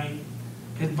what I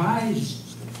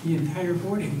advised the entire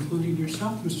board, including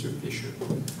yourself, Mr. Fisher.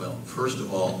 Well, first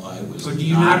of all, I was So do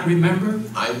you not remember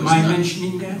I was my not-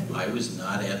 mentioning that? I was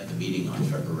not at the meeting on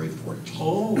February 14th.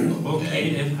 Oh,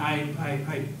 okay, then I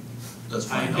That's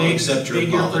I fine, I'll beg- accept your beg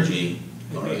your apology.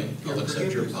 I All beg right, your I'll accept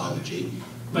your forgiveness. apology.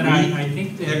 But I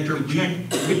think that Hector, if we check,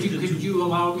 could you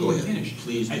allow me Go to ahead, finish?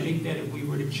 please I do. think that if we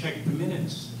were to check the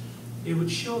minutes, it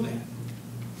would show that.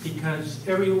 Because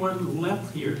everyone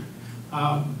left here,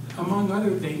 among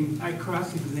other things, I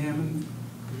cross-examined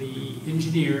the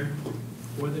engineer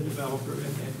or the developer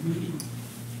at that meeting.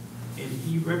 And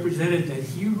he represented that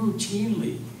he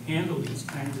routinely handled these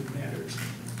kinds of matters.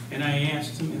 And I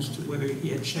asked him as to whether he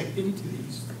had checked into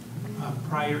these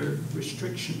prior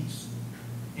restrictions.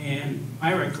 And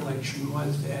my recollection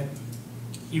was that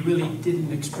he really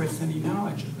didn't express any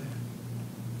knowledge of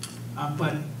that.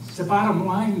 But the bottom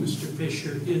line, Mr.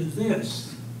 Fisher, is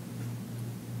this.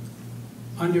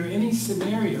 Under any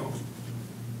scenario,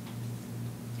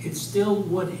 it still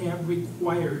would have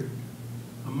required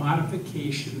a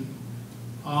modification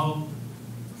of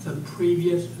the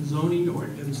previous zoning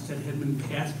ordinance that had been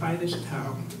passed by this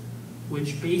town,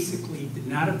 which basically did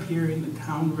not appear in the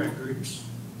town records,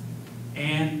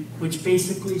 and which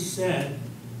basically said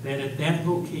that at that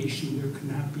location there could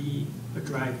not be a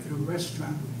drive-through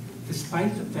restaurant,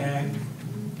 despite the fact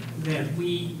that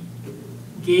we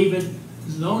gave it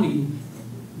zoning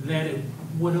that it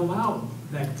would allow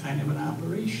that kind of an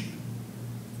operation.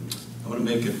 I want to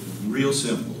make it real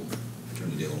simple,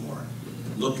 Attorney De La Mora.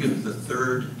 Look at the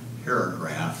third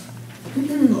paragraph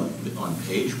on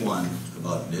page 1,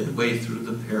 about midway through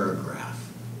the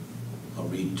paragraph. I'll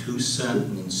read 2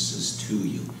 sentences to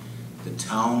you. The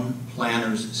town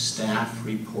planner's staff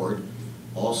report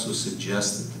also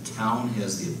suggests that the town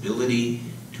has the ability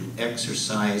to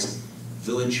exercise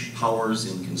village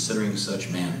powers in considering such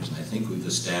matters. And I think we've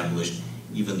established,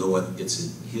 even though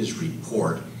it's his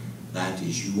report, that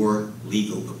is your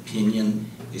legal opinion.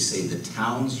 They say the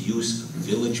town's use of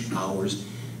village powers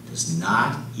does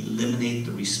not eliminate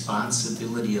the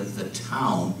responsibility of the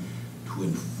town to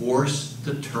enforce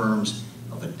the terms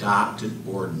of adopted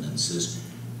ordinances,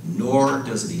 nor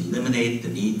does it eliminate the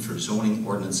need for zoning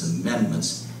ordinance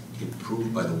amendments to be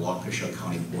approved by the Waukesha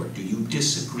County Board. Do you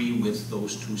disagree with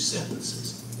those 2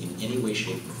 sentences in any way,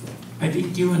 shape, or form? I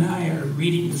think you and I are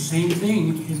reading the same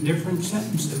thing in different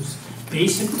sentences.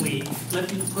 Basically,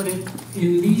 let me put it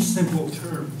in these simple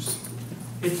terms.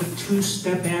 It's a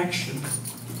 2-step action.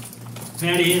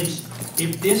 That is,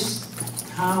 if this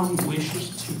town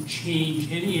wishes to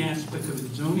change any aspect of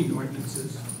its zoning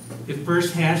ordinances, it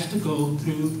first has to go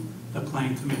through the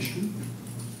Plan Commission,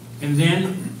 and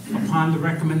then upon the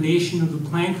recommendation of the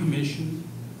Plan Commission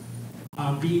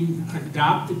being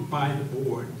adopted by the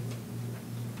board,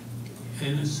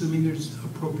 and assuming there's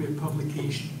appropriate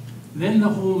publication, then the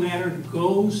whole matter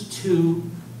goes to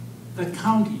the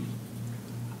county.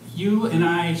 You and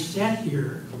I sat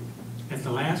here at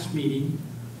the last meeting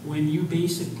when you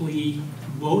basically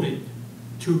voted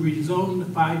to rezone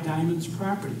the Five Diamonds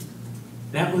property.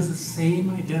 That was the same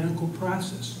identical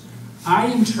process. I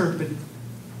interpret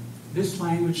this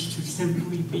language to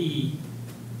simply be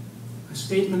a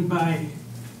statement by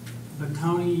the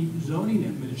county zoning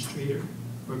administrator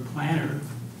or planner,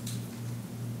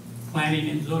 planning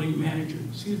and zoning manager,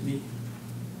 excuse me,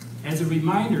 as a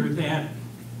reminder that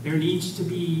there needs to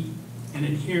be an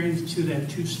adherence to that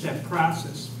 2-step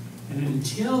process. And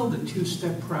until the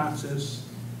 2-step process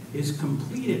is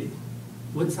completed,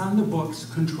 what's on the books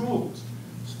controls.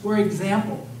 So for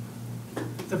example,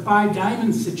 the Five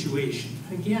Diamonds situation,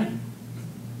 again,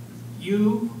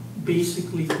 you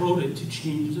basically voted to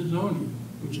change the zoning,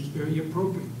 which is very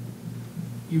appropriate.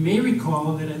 You may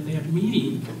recall that at that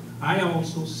meeting, I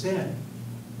also said,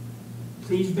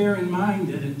 please bear in mind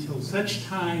that until such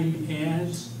time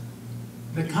as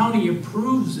the county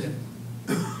approves it,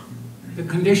 the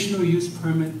conditional use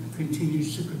permit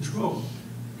continues to control.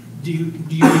 Do you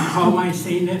recall my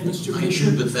saying that, Mr. Fisher? I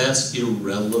do, but that's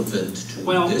irrelevant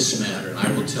to this matter, and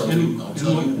I will tell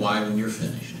you why when you're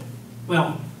finished.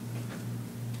 Well,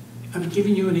 I'm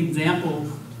giving you an example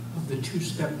of the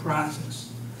 2-step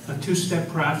process, a 2-step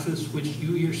process which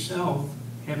you yourself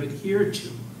have adhered to.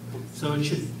 So it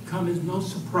should come as no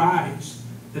surprise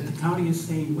that the county is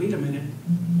saying, wait a minute,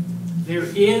 there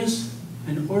is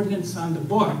an ordinance on the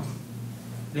book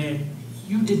that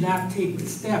you did not take the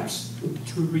steps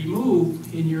to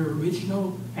remove in your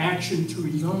original action to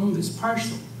rezone this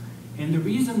parcel. And the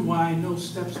reason why no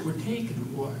steps were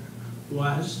taken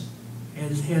was,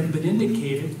 as has been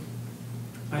indicated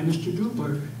by Mr.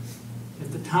 Dupler,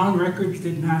 that the town records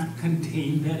did not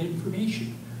contain that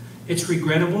information. It's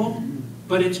regrettable,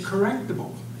 but it's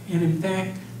correctable. And in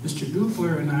fact, Mr.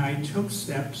 Dupler and I took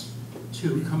steps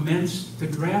to commence the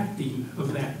drafting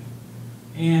of that.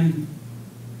 And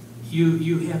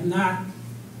you have not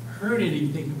heard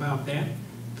anything about that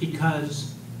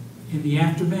because in the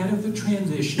aftermath of the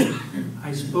transition,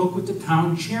 I spoke with the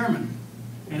town chairman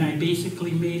And I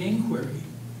basically made inquiry,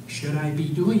 should I be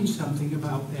doing something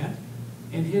about that?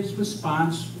 And his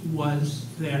response was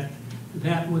that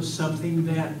that was something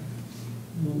that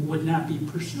would not be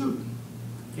pursued.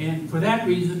 And for that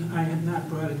reason, I have not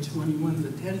brought it to anyone's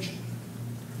attention.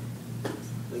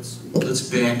 Let's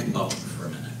back up for a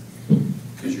minute,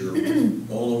 because you're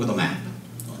all over the map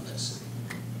on this.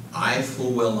 I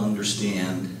full well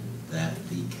understand that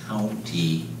the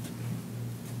county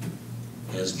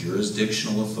has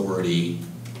jurisdictional authority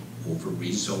over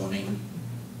rezoning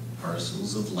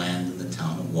parcels of land in the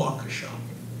town of Waukesha.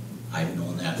 I've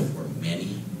known that for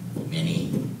many,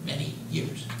 many, many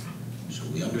years. So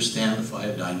we understand the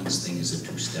Five Diamonds thing is a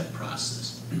two-step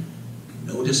process.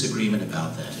 No disagreement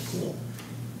about that at all.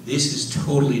 This is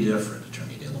totally different,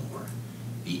 Attorney Delamore.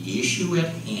 The issue at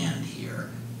hand here,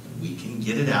 and we can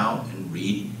get it out and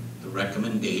read the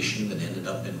recommendation that ended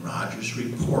up in Roger's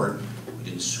report, but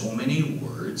in so many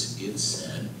words, it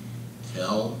said,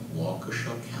 tell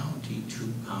Waukesha County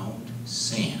to pound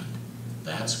sand.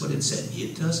 That's what it said.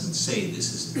 It doesn't say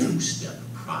this is a two-step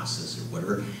process or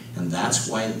whatever, and that's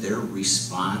why their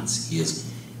response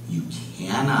is you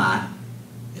cannot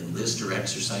enlist or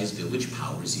exercise village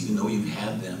powers, even though you've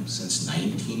had them since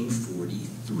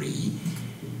 1943,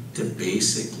 to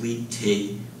basically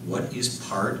take what is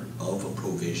part of a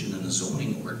provision in a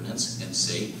zoning ordinance and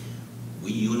say,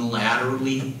 we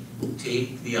unilaterally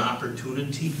take the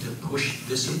opportunity to push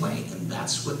this away. And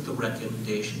that's what the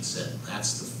recommendation said.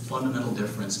 That's the fundamental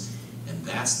difference, and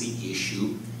that's the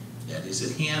issue that is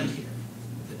at hand here.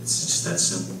 It's just that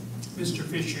simple. Mr.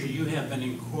 Fisher, you have been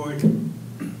in court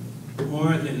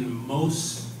more than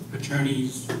most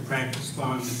attorneys who practice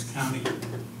law in this county.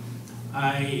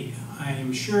 I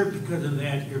am sure because of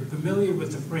that you're familiar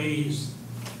with the phrase,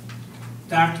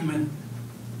 document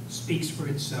speaks for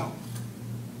itself.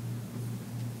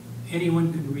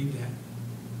 Anyone can read that.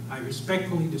 I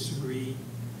respectfully disagree.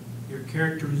 Your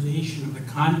characterization of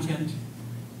the content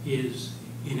is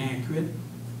inaccurate,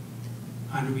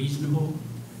 unreasonable,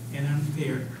 and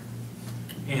unfair.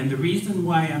 And the reason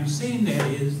why I'm saying that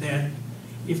is that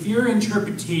if your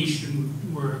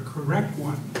interpretation were a correct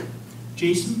one,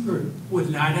 Jason Burt would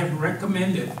not have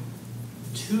recommended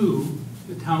to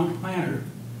the town planner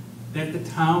that the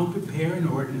town prepare an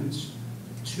ordinance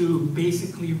to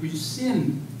basically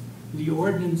rescind the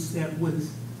ordinance that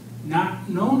was not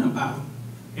known about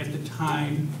at the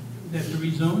time that the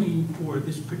rezoning for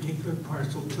this particular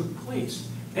parcel took place.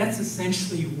 That's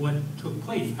essentially what took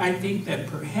place. I think that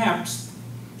perhaps,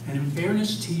 and in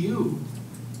fairness to you,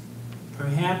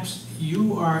 perhaps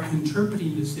you are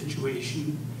interpreting the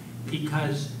situation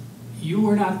because you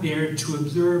were not there to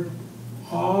observe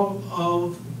all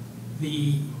of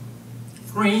the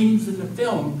frames in the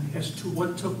film as to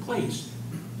what took place.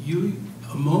 You,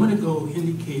 a moment ago,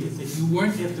 indicated that you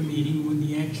weren't at the meeting when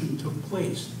the action took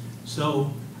place.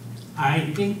 So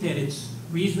I think that it's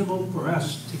reasonable for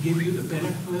us to give you the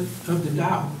benefit of the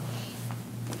doubt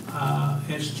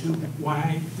as to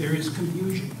why there is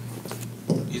confusion.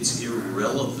 It's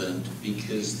irrelevant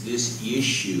because this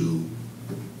issue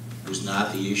was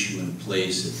not the issue in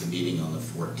place at the meeting on the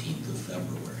 14th of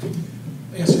February.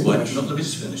 Let me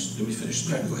just finish. Let me finish.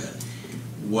 Go ahead.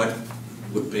 What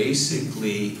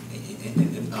basically,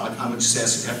 and I'm just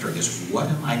asking after, I guess, what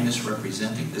am I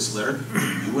misrepresenting? This letter,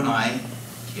 you and I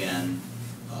can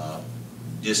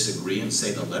disagree and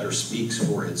say the letter speaks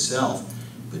for itself,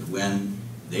 but when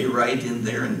they write in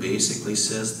there and basically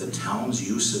says the town's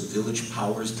use of village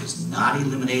powers does not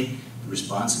eliminate the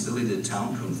responsibility of the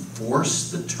town to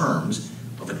enforce the terms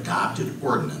of adopted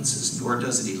ordinances, nor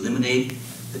does it eliminate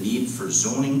the need for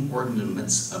zoning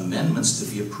ordinance amendments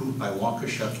to be approved by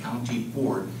Waukesha County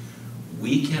Board,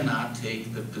 we cannot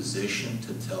take the position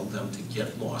to tell them to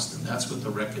get lost. And that's what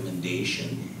the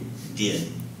recommendation did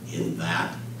in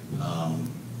that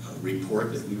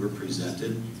report that we were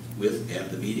presented with at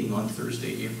the meeting on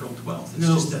Thursday, April 12th. It's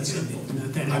just that simple.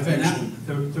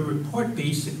 The report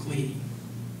basically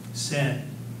said,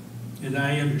 and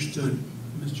I understood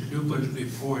Mr. Dupler's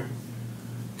report,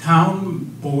 town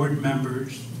board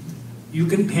members, you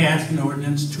can pass an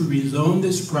ordinance to rezone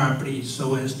this property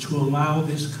so as to allow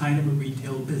this kind of a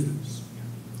retail business.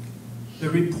 The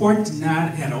report did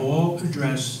not at all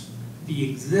address the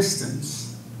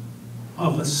existence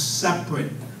of a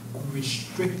separate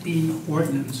restricting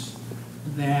ordinance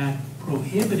that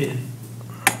prohibited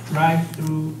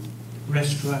drive-through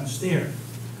restaurants there.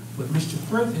 What Mr.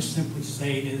 Firth is simply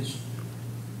saying is,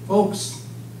 folks,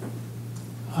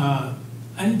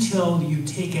 until you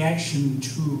take action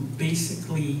to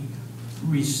basically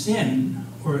rescind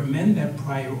or amend that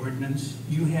prior ordinance,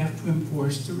 you have to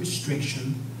enforce the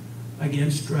restriction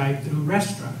against drive-through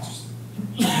restaurants.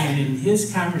 And in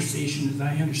his conversation, as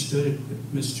I understood it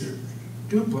with Mr.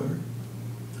 Dupler,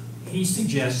 he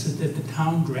suggested that the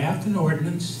town draft an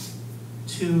ordinance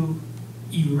to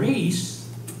erase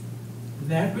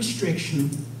that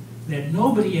restriction, that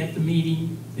nobody at the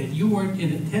meeting that you weren't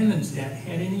in attendance at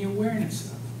had any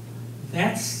awareness of.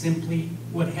 That's simply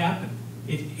what happened.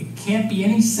 It can't be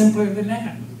any simpler than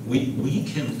that. We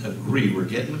can agree, we're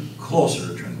getting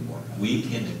closer, Attorney Moore. We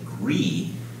can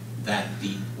agree that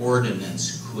the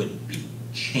ordinance could be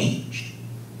changed.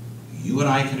 You and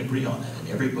I can agree on that, and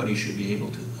everybody should be able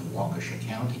to, in Waukesha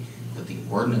County, that the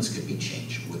ordinance could be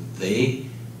changed. What they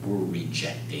were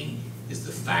rejecting is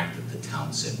the fact that the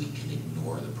town said we can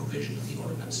ignore the provision of the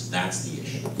ordinance. That's the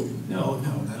issue. No,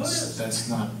 That's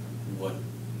not what,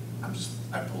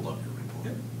 I pulled up your report.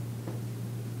 Yep.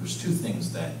 There's two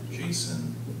things that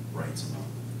Jason writes about.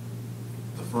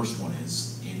 The first one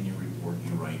is, in your report,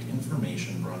 you write,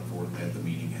 information brought forth at the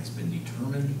meeting has been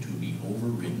determined to be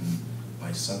overridden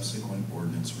by subsequent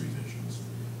ordinance revisions.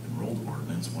 Enrolled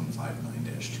ordinance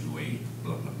 159-28,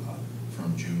 blah, blah, blah,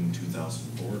 from June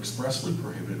 2004 expressly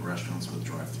prohibited restaurants with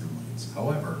drive-through lanes.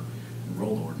 However,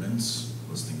 enrolled ordinance,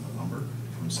 listing the number,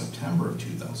 from September of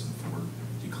 2004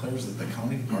 declares that the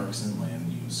County Parks and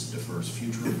Land Use defers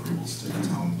future approvals to the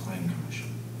Town Plan Commission.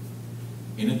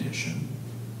 In addition,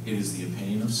 it is the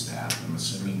opinion of staff, I'm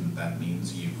assuming that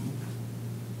means you,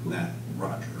 that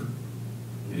Roger,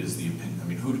 it is the opinion, I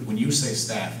mean, when you say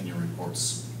staff in your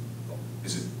reports,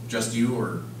 is it just you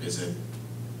or is it,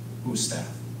 who's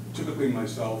staff? Typically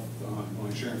myself,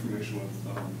 when I share information with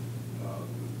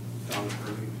town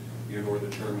attorney and or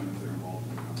the chairman if they're involved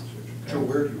in the conversation. Joe,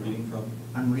 where are you reading from?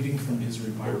 I'm reading from his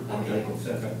report. Okay.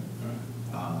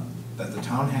 That the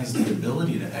town has the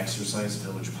ability to exercise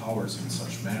village powers in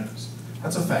such matters.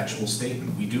 That's a factual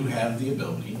statement. We do have the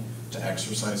ability to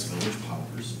exercise village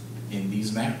powers in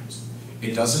these matters.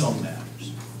 It doesn't. Some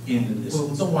matters. Well,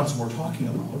 the ones we're talking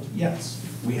about, yes.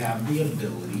 We have the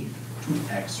ability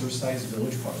to exercise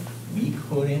village powers. We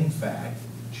could, in fact,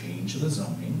 change the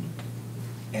zoning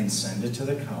and send it to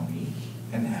the county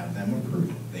and have them approve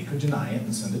it. They could deny it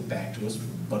and send it back to us,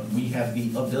 but we have the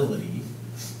ability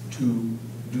to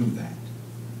do that.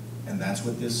 And that's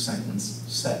what this sentence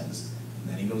says. And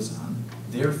then he goes on,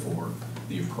 therefore,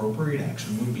 the appropriate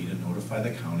action would be to notify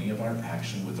the county of our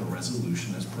action with a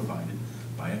resolution as provided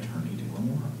by Attorney De La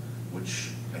Mora,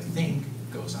 which I think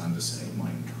goes on to say, my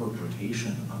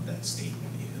interpretation of that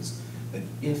statement is that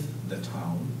if the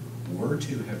town were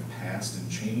to have passed and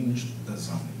changed the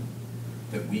zoning,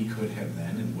 that we could have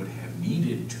then and would have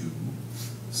needed to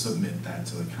submit that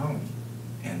to the county,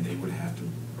 and they would have to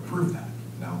approve that.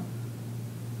 Now,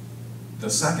 the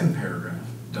second paragraph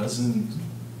doesn't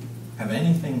have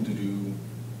anything to do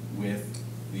with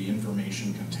the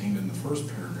information contained in the first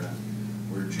paragraph,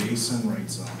 where Jason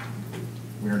writes up,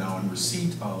 we are now in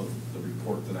receipt of the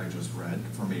report that I just read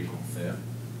from April 5th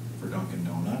for Dunkin'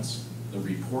 Donuts. The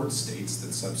report states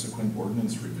that subsequent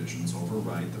ordinance revisions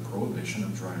override the prohibition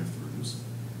of drive-throughs.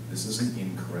 This is an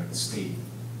incorrect statement.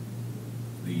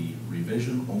 The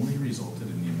revision only resulted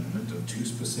in the amendment of two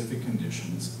specific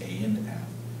conditions, A and F,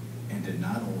 and did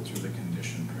not alter the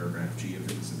condition paragraph G of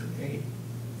Exhibit A,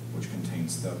 which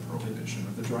contains the prohibition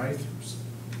of the drive-throughs.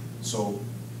 So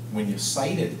when you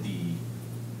cited the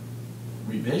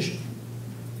revision,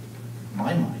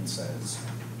 my mind says,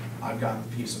 I've got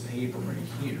a piece of paper right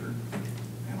here,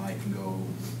 and I can go,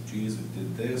 geez, it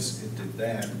did this, it did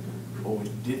that. Oh,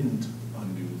 it didn't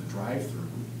undo the drive-through.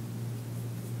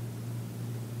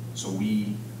 So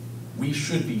we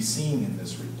should be seeing in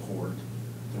this report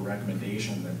the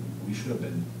recommendation that we should have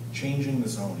been changing the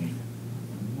zoning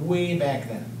way back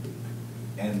then.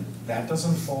 And that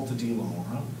doesn't fall to De La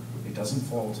Mora, it doesn't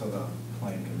fall to the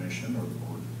Plan Commission or the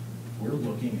board. We're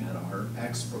looking at our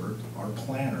expert, our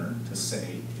planner, to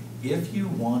say, if you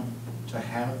want to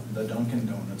have the Dunkin'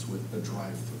 Donuts with the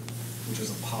drive-through, which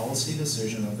is a policy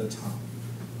decision of the town,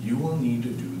 you will need to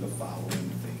do the following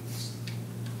things.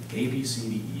 A, B, C,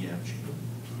 D, E, F, G.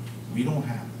 We don't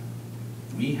have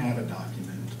that. We have a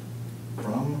document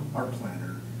from our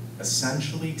planner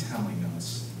essentially telling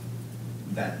us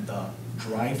that the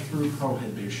drive-through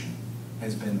prohibition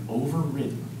has been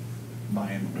overridden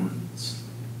by an ordinance,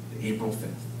 April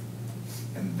 5th.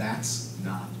 And that's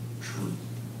not true.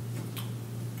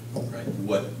 Right,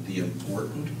 what the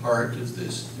important part is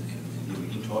this, and we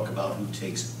can talk about who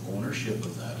takes ownership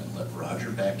of that and let Roger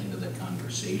back into the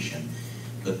conversation,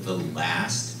 but the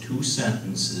last two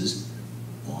sentences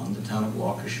on the Town of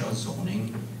Waukesha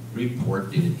zoning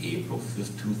report dated April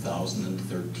 5th,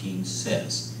 2013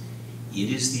 says, it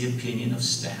is the opinion of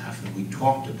staff, and we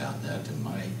talked about that in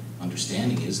my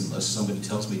understanding is, unless somebody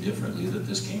tells me differently, that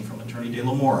this came from Attorney De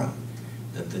La Mora,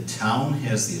 that the town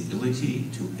has the ability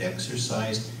to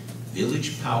exercise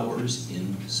village powers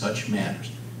in such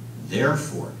matters.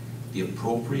 Therefore, the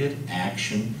appropriate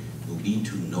action will be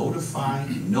to notify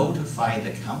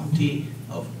the county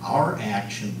of our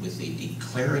action with a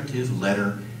declarative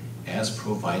letter as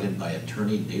provided by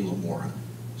Attorney De La Mora.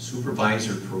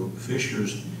 Supervisor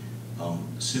Fisher's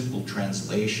simple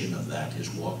translation of that is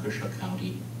Waukesha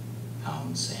County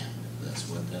Pound Sand. That's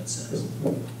what that says.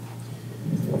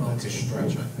 That's a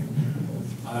stretch, I think.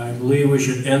 I believe we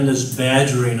should end this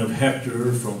badgering of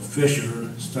Hector from Fisher.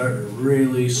 It's starting to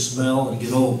really smell and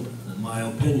get old, in my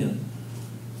opinion.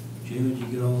 Jamie, did you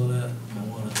get all of that? I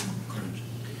want to encourage.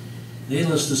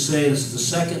 Needless to say, this is the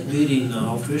second meeting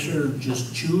now. Fisher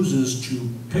just chooses to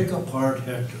pick apart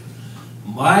Hector.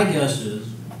 My guess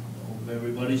is, I hope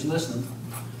everybody's listening,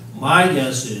 my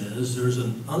guess is there's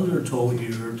an undertow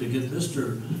here to get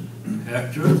Mr.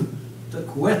 Hector to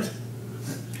quit.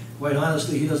 Quite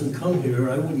honestly, he doesn't come here.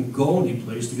 I wouldn't go any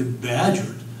place to get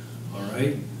badgered, all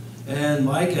right? And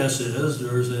my guess is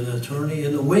there's an attorney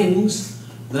in the wings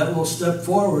that will step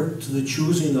forward to the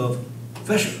choosing of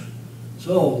Fisher.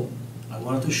 So I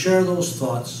wanted to share those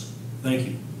thoughts. Thank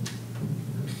you.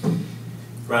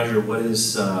 Roger, what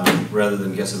is, rather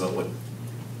than guess about what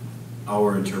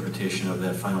our interpretation of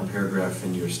that final paragraph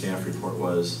in your staff report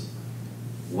was,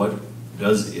 what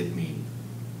does it mean?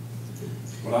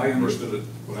 What I understood it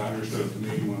to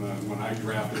mean when I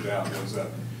drafted that was that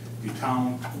the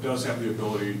town does have the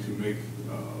ability to make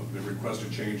the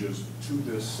requested changes to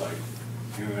this site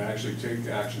and actually take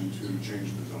action to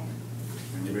change the zoning.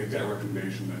 And you make that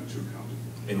recommendation then to county.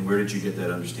 And where did you get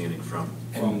that understanding from?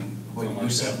 Wait, you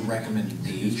said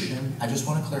recommendation? I just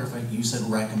want to clarify, you said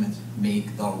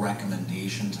make the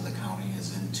recommendation to the county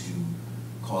as in to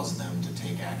cause them to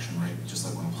take action, right? Just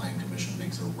like when a planning commission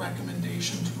makes a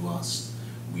recommendation to us,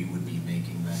 we would be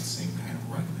making that same kind of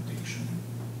recommendation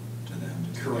to them.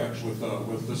 To Correct,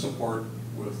 with the support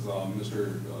with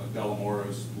Mr. De La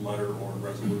Mora's letter or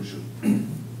resolution.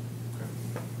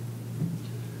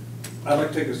 I'd like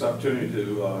to take this opportunity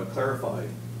to clarify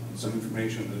some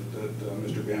information that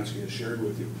Mr. Bansky has shared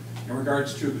with you. In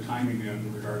regards to the timing and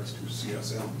in regards to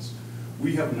CSMs,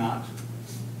 we have not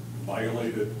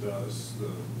violated the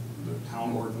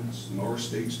town ordinance nor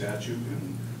state statute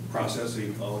in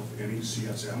processing of any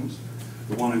CSMs.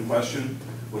 The one in question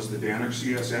was the Danner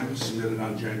CSM submitted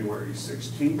on January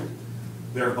 16th,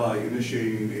 thereby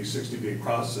initiating a 60-day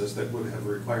process that would have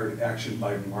required action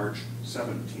by March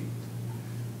 17th.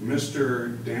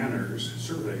 Mr. Danner's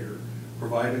surveyor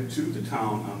provided to the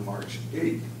town on March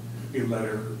 8th a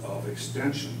letter of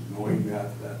extension, knowing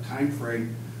that that time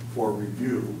frame for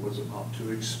review was about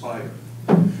to expire.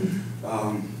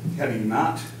 Had he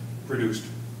not produced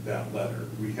that letter,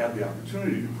 we had the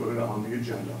opportunity to put it on the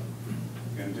agenda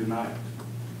and deny it.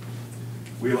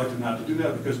 We elected not to do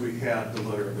that because we had the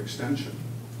letter of extension.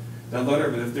 That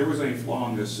letter, if there was any flaw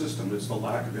in this system, it's the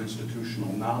lack of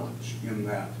institutional knowledge in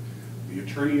that the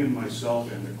attorney and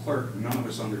myself and the clerk, none of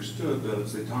us understood that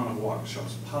it's the town of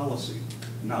Waukesha's policy,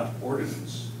 not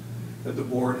ordinance, that the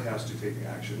board has to take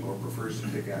action or prefers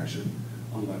to take action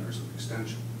on letters of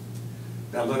extension.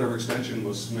 That letter of extension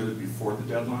was submitted before the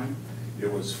deadline.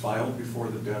 It was filed before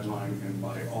the deadline, and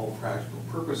by all practical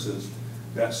purposes,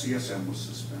 that CSM was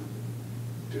suspended.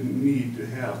 Didn't need to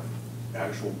have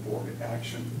actual board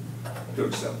action to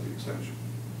accept the extension.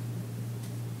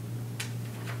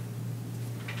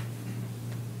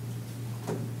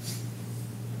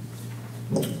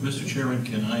 Mr. Chairman,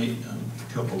 can I,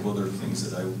 a couple of other things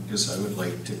that I guess I would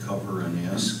like to cover and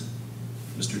ask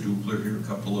Mr. Dupler here, a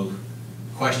couple of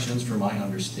questions for my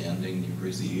understanding. You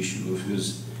raised the issue of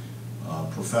his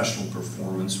professional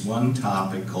performance. One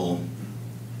topical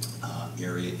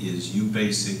area is you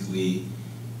basically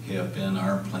have been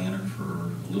our planner for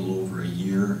a little over a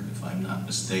year, if I'm not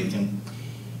mistaken.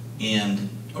 And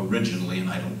originally, and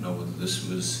I don't know whether this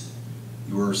was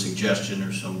your suggestion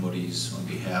or somebody's on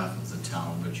behalf of the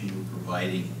town, but you were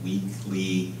providing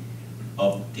weekly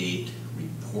update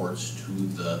reports to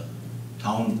the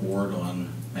town board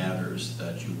on matters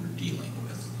that you were dealing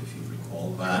with, if you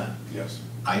recall that. Yes.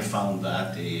 I found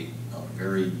that a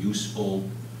very useful,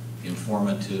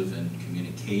 informative, and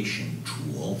communication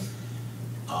tool.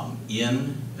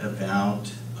 In about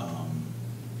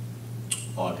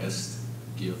August,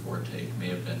 give or take, may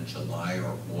have been July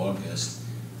or August,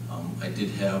 I did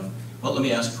have, well, let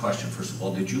me ask a question first of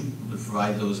all. Did you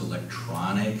provide those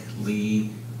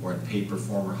electronically or in paper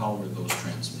form, or how were those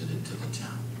transmitted to the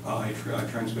town? I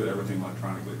transmit everything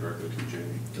electronically directly to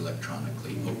Jamie.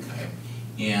 Electronically, okay.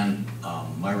 And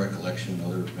my recollection,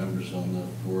 other members on the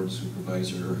board,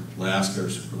 Supervisor Lasker,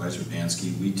 Supervisor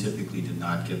Bansky, we typically did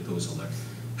not get those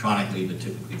electronically, but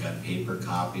typically got paper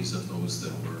copies of those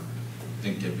that were, I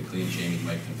think typically, and Jamie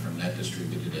might confirm that,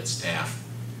 distributed at staff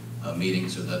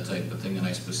meetings or that type of thing. And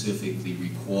I specifically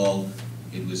recall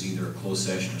it was either a closed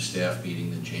session or staff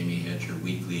meeting that Jamie had your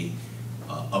weekly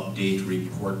update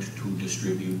report to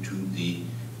distribute to the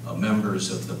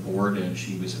members of the board, and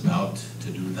she was about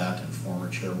to do that, and former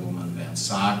Chairwoman Van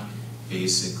Sock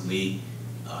basically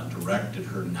directed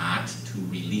her not to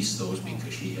release those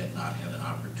because she had not had an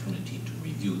opportunity to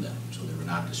review them, so they were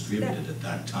not distributed at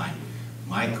that time.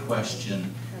 My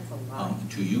question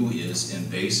to you is, and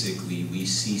basically we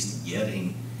ceased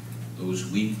getting those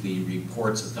weekly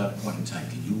reports at that point in time.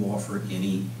 Can you offer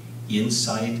any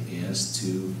insight as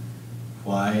to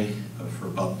why for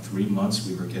about 3 months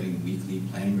we were getting weekly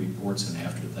planning reports and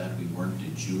after that we weren't?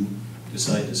 Did you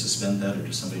decide to suspend that, or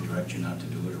did somebody direct you not to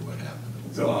do it, or what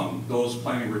happened? Those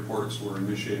planning reports were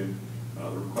initiated, the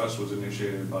request was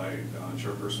initiated by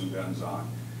Chairperson Van Zock.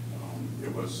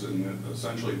 It was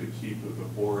essentially to keep the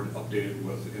board updated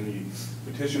with any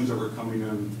petitions that were coming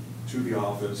in to the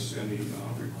office, any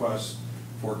requests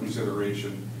for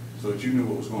consideration, so that you knew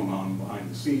what was going on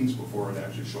behind the scenes before it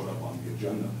actually showed up on the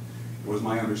agenda. It was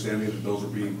my understanding that those were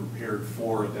being prepared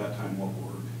for, at that time, what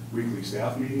were weekly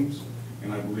staff meetings,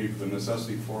 and I believe the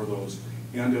necessity for those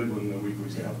ended when the weekly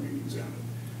staff meetings ended.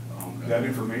 That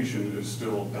information is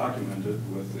still documented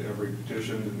with every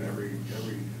petition and every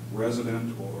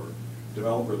resident or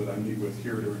developer that I meet with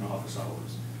here during office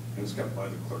hours, and it's kept by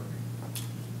the clerk.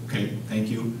 Okay, thank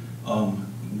you.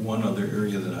 One other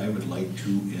area that I would like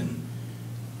to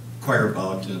inquire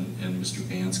about, and Mr.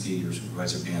 Bansky, or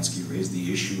Supervisor Bansky, raised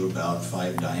the issue about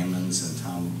Five Diamonds and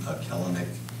Tom Kellenick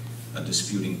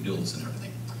disputing bills and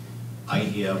everything. I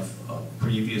have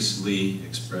previously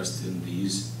expressed in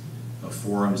these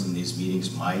forums and these meetings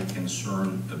my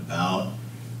concern about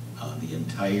the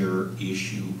entire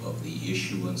issue of the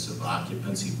issuance of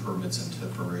occupancy permits and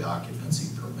temporary occupancy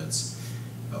permits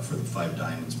for the Five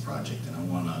Diamonds project. And I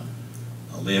want to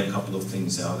lay a couple of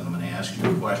things out, and I'm going to ask you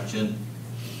a question,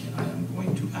 and I am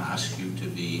going to ask you to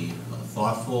be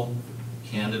thoughtful,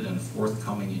 candid, and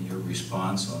forthcoming in your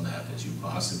response on that as you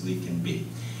possibly can be.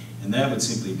 And that would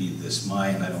simply be this.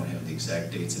 And I don't have the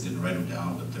exact dates, I didn't write them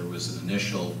down, but there was an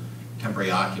initial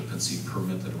temporary occupancy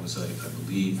permit that was, I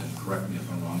believe, and correct me if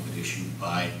I'm wrong, but issued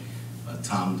by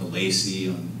Tom DeLacy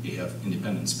on behalf of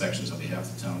Independent Inspections on behalf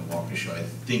of the town of Waukesha, I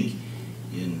think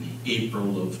in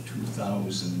April of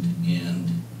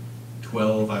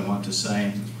 2012, I want to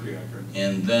say. Pretty accurate.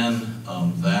 And then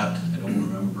that, I don't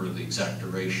remember the exact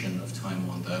duration of time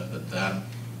on that, but that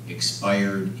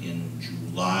expired in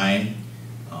July,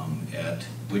 at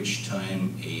which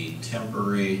time a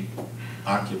temporary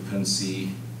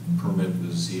occupancy permit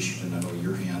was issued, and I know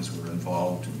your hands were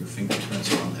involved and your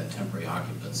fingerprints on that temporary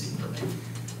occupancy permit.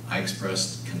 I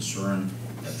expressed concern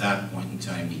at that point in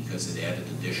time because it added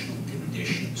additional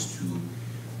conditions to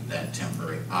that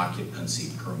temporary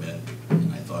occupancy permit,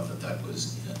 and I thought that that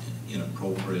was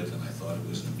inappropriate, and I thought it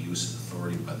was an abuse of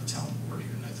authority by the town board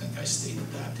here, and I think I stated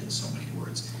that in so many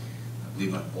words. I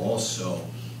believe I also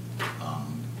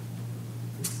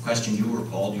questioned you or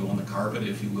called you on the carpet,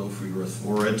 if you will, for your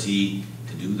authority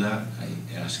to do that. I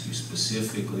asked you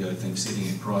specifically, I think sitting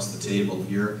across the table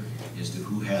here, as to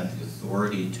who had the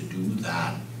authority to do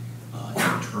that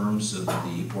in terms of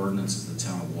the ordinance of the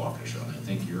town of Waukesha. And I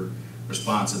think your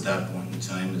response at that point in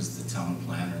time is the town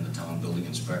planner and the town building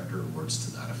inspector, words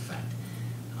to that effect.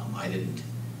 I didn't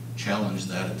challenge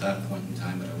that at that point in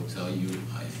time, but I will tell you,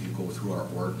 if you go through our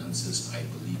ordinances, I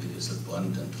believe it is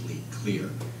abundantly clear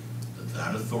that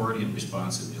that authority and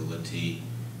responsibility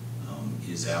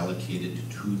is allocated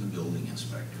to the building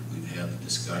inspector. We've had the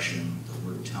discussion, the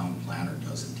word town planner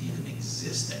doesn't even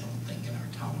exist, I don't think, in our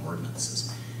town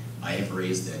ordinances. I have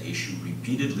raised that issue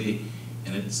repeatedly,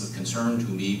 and it's a concern to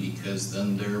me because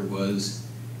then there was,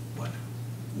 what,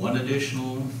 at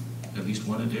least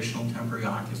one additional temporary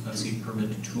occupancy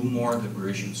permit, 2 more that were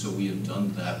issued, so we have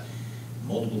done that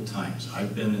multiple times.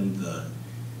 I've been in the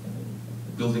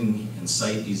building and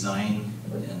site design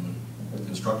and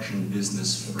construction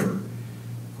business for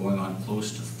going on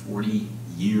close to 40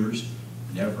 years.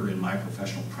 Never in my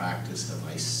professional practice have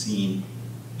I seen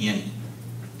any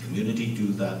community do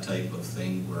that type of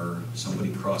thing where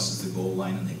somebody crosses the goal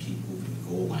line and they keep moving the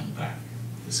goal line back.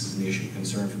 This is an issue of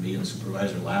concern for me and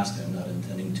Supervisor Lasker. I'm not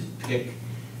intending to pick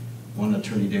one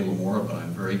Attorney De La Mora, but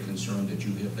I'm very concerned that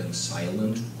you have been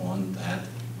silent on that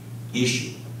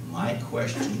issue. My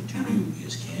question to you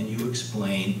is, can you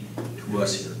explain to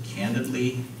us here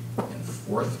candidly and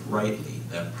forthrightly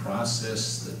that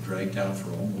process that dragged out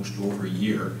for almost over a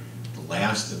year, the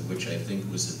last of which I think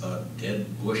was about dead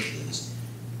bushes,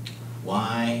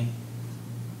 why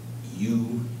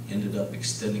you ended up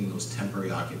extending those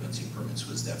temporary occupancy permits?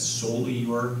 Was that solely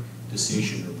your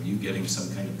decision, or were you getting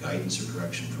some kind of guidance or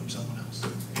direction from someone else?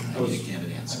 I need a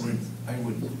candid answer. I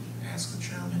would ask the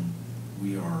chairman,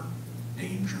 we are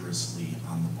dangerously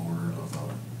on the border of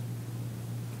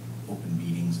a open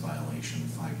meetings violation.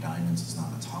 Five Diamonds is not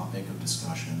a topic of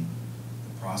discussion.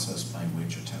 The process by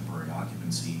which a temporary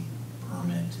occupancy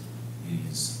permit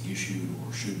is issued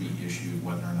or should be issued,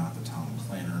 whether or not the town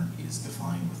planner is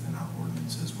defined within our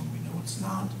ordinances when we know it's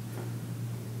not,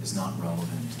 is not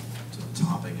relevant to the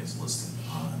topic as listed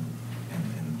on,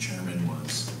 and the chairman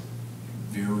was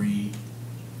very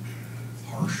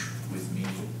harsh with me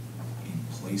in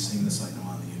placing this item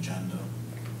on the agenda.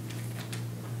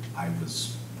 I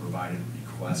was provided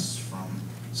requests from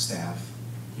staff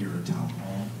here at Town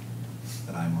Hall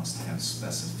that I must have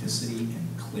specificity and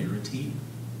clarity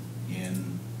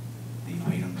in the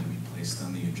item to be placed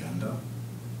on the agenda,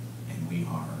 and we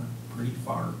are pretty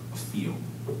far afield,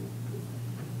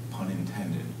 pun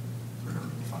intended, for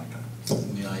the Five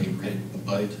Diamonds. May I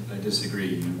bite? I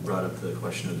disagree. You brought up the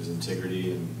question of his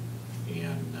integrity and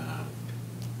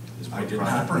his. I did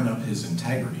not bring up his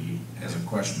integrity as a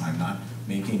question. I'm not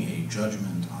making a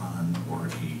judgment on or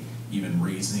even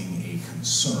raising a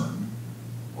concern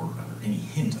or any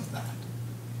hint of that.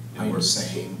 I was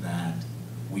saying that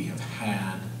we have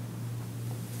had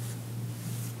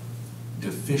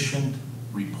deficient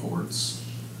reports.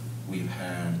 We've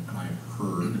had, and I've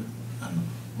heard on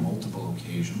multiple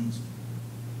occasions,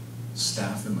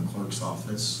 staff in the clerk's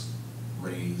office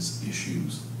raise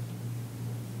issues.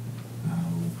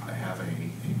 I have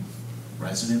a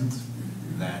resident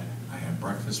that I had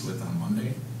breakfast with on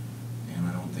Monday, and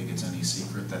I don't think it's any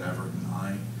secret that Everett and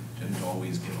I didn't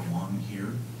always get along here.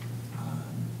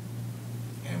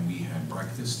 And we had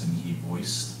breakfast, and he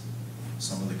voiced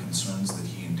some of the concerns that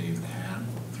he and David had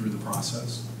through the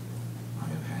process. I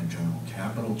have had General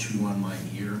Capital chew on my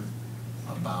ear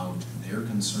about their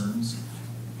concerns,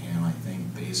 and I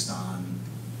think based on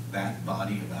that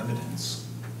body of evidence,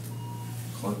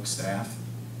 clerk, staff,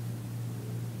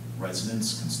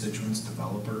 residents, constituents,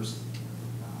 developers,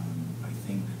 I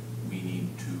think we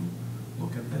need to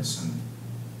look at this, and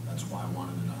that's why I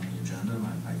wanted it on the agenda. And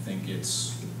I think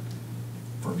it's,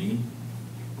 for me,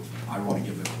 I want to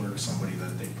give the clerk somebody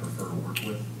that they prefer to work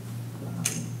with,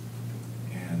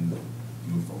 and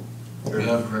move forward. Do you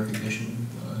have recognition?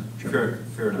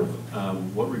 Fair enough.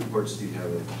 What reports do you have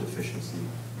of deficiency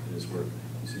in his work?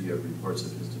 You said you have reports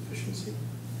of his deficiency?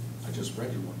 I just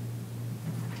read you one.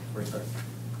 Right there.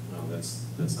 No, that's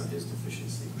not his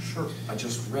deficiency. Sure, I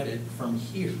just read it from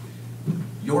here.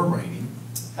 Your writing,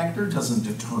 Hector doesn't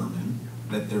determine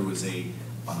that there was a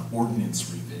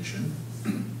ordinance revision.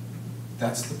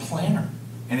 That's the planner,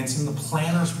 and it's in the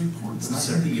planner's report. It's not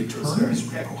in the attorney's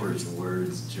report. Hector's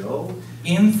words, Joe.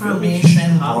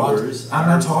 Information brought, Powers I'm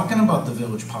are- not talking about the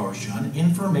village powers, John.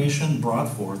 Information brought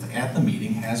forth at the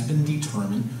meeting has been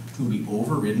determined to be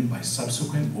overridden by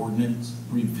subsequent ordinance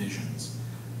revisions.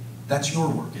 That's your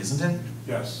work, isn't it?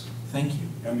 Yes, Thank you.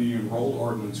 and the enrolled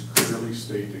ordinance clearly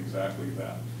state exactly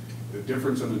that. The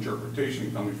difference in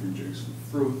interpretation coming from Jason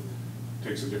Fruth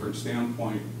takes a different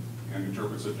standpoint and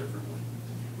interprets it differently.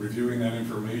 Reviewing that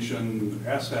information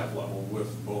at staff level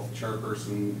with both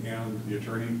chairperson and the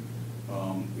attorney,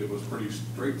 it was pretty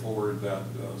straightforward that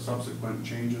subsequent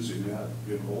changes in that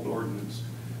enrolled ordinance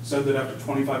said that after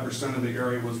 25% of the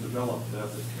area was developed,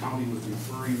 that the county was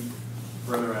referring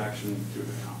further action to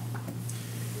the county.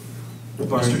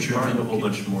 Barring a whole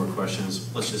bunch more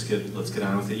questions, let's get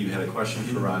on with it. You had a question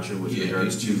for Roger with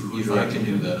regards to who If I can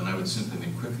do that, and I would simply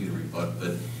think quickly to rebut,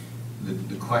 but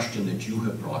the question that you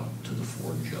have brought to the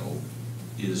fore, Joe,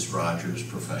 is Roger's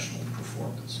professional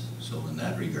performance. So in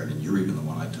that regard, and you're even the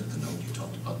one, I took the note, you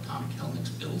talked about Tom Kelnick's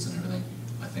bills and everything,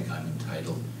 I think I'm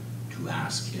entitled to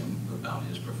ask him about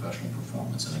his professional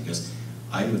performance. And I guess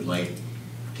I would like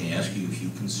to ask you if you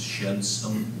can shed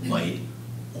some light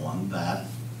on that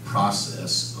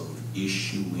process of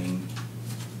issuing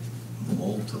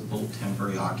multiple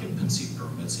temporary occupancy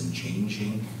permits and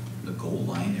changing the goal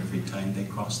line every time they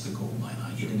cross the goal line.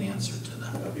 I need an answer to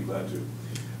that. I'd be glad to.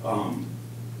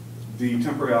 The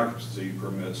temporary occupancy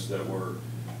permits that were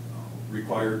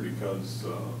required because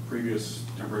previous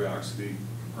temporary occupancy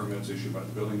permits issued by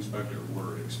the building inspector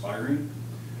were expiring.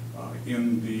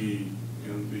 In the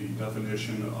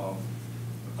definition of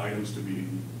items to be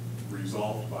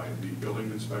resolved by the building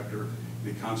inspector,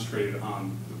 they concentrated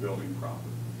on the building proper.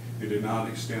 They did not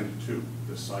extend to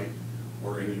the site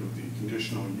or any of the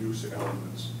conditional use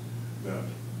elements that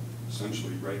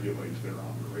essentially regulate their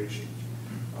operation.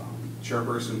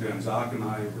 Chairperson Van Zock and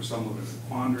I were somewhat in a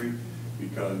quandary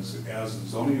because as the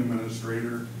zoning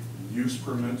administrator, use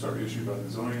permits are issued by the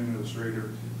zoning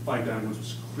administrator. Five Diamonds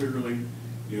was clearly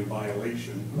in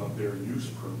violation of their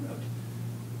use permit,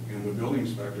 and the building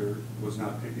inspector was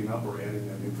not picking up or adding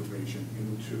that information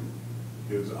into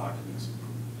his occupancy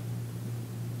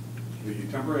permit. The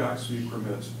temporary occupancy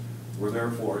permits were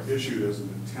therefore issued as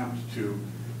an attempt to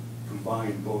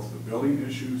combine both the building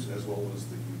issues as well as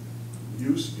the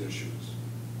use issues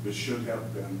that should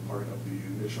have been part of the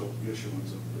initial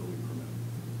issuance of the building permit.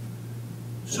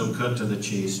 So cut to the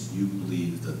chase, you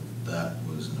believe that that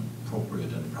was an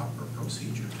appropriate and proper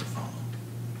procedure to follow?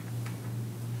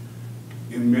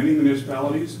 In many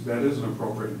municipalities, that is an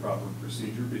appropriate and proper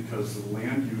procedure because the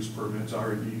land use permits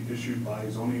are indeed issued by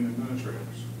zoning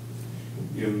administrators.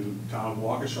 In the town of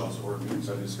Waukesha's ordinance,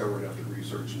 I discovered after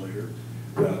research later,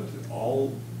 that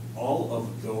all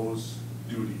of those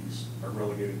duties are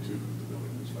relegated to the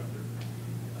building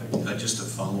inspector. Just a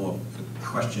follow-up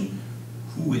question,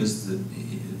 who is the,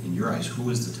 in your eyes, who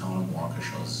is the town of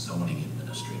Waukesha's zoning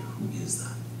administrator? Who is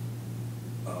that?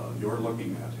 You're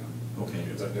looking at him. Okay.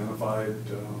 It's identified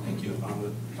Thank you. on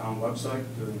the town website.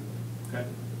 Okay.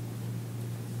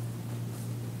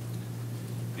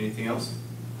 Anything else?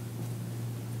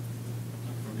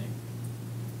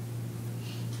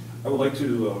 I would like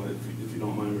to, if you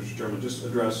don't mind, Mr. Chairman, just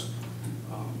address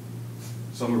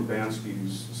some of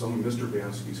Mr.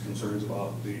 Bansky's concerns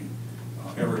about the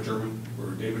Everett German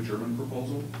or David German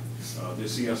proposal, the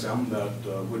CSM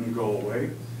that wouldn't go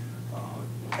away.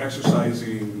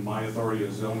 Exercising my authority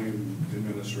as zoning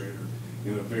administrator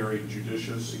in a very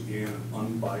judicious and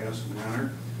unbiased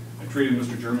manner, I treated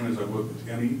Mr. German as I would with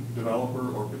any developer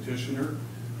or petitioner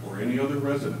or any other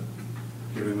resident,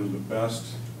 giving them the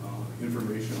best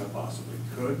information I possibly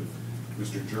could.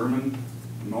 Mr. German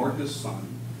nor his son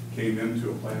came into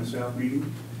a plan staff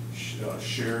meeting,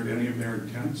 shared any of their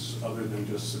intents other than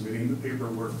just submitting the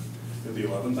paperwork at the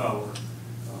 11th hour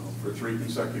for 3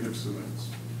 consecutive submits.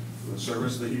 The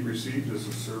service that he received is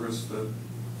a service that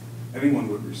anyone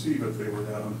would receive if they were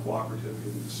that uncooperative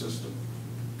in the system.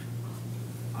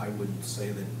 I would say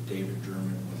that David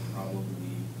German would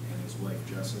probably, and his wife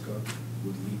Jessica,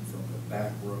 would leap from the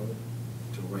back row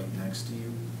to right next to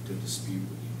you to dispute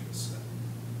what you just said.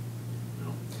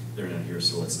 No, they're not here,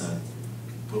 so let's not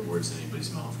put words in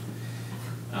anybody's mouth.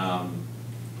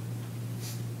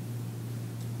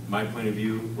 My point of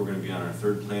view, we're going to be on our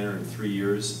 3rd planner in 3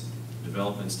 years.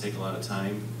 Developments take a lot of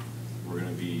time. We're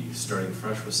going to be starting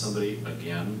fresh with somebody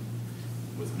again,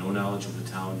 with no knowledge of the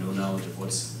town, no knowledge of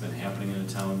what's been happening in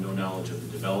the town, no knowledge of the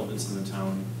developments in the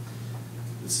town.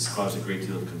 This has caused a great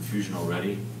deal of confusion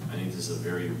already. I think this is a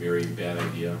very, very bad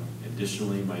idea.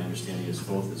 Additionally, my understanding is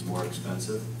both is more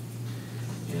expensive.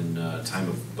 In time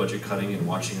of budget cutting and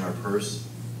watching our purse,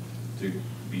 to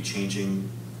be changing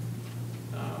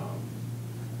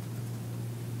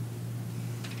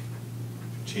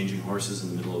horses in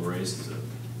the middle of a race is a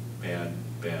bad,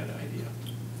 bad idea.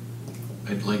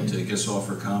 I'd like to, I guess,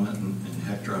 offer comment, and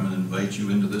Hector, I'm going to invite you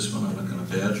into this one. I'm not going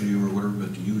to badger you or whatever,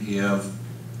 but do you have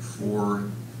 4H,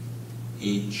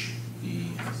 the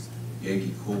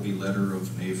Yagi Colby letter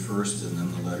of May 1st, and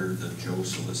then the letter that Joe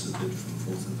solicited from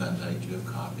Fulton Van Dyke? Do you have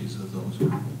copies of those?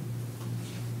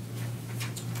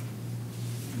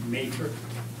 May 1st,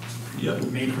 Yep.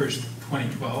 May 1st,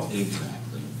 2012.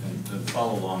 Exactly. And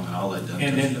follow along, and I'll identify.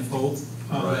 And then the full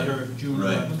Right. letter of June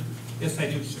Right. 11th? Yes,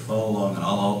 I do, sir. Follow along, and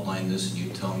I'll outline this, and you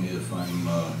tell me if I'm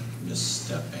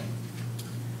misstepping.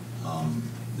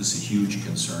 This is a huge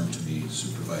concern to me,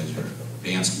 Supervisor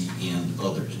Bansky and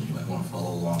others, and you might want to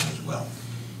follow along as well.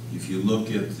 If you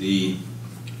look at the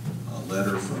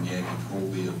letter from Yagi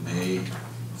Colby of May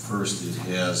 1st, it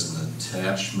has an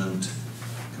attachment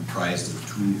comprised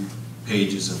of 2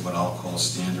 pages of what I'll call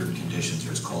standard conditions,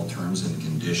 or it's called terms and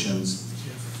conditions.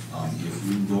 If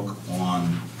you look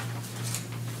on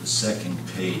the 2nd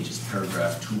page, it's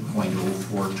paragraph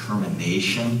 2.04,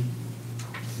 termination.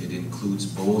 It includes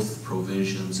both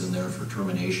provisions in there for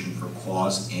termination for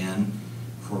cause and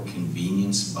for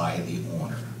convenience by the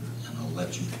owner. And I'll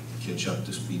let you catch up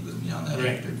to speed with me on that,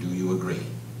 Right. Hector. Do you agree?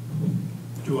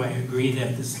 Do I agree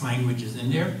that this language is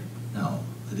in there? No,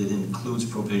 that it includes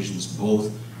provisions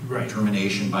both Right.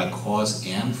 termination by cause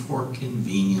and for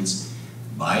convenience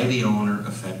by the owner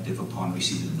effective upon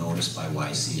receipt of notice by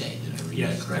YCA. Did I read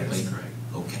Yes, that correctly? that's correct.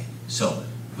 Okay, so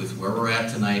with where we're at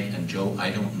tonight, and Joe,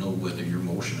 I don't know whether your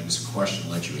motion, it's a question,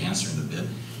 I'll let you answer in a bit,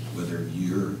 whether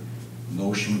your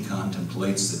motion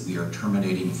contemplates that we are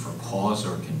terminating for cause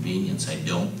or convenience. I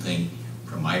don't think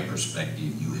from my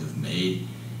perspective, you have made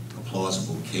a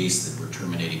plausible case that we're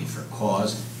terminating for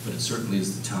cause, but it certainly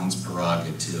is the town's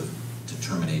prerogative to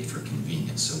terminate for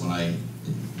convenience. So when I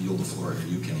yield the floor here,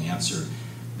 you can answer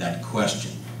that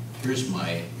question. Here's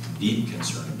my deep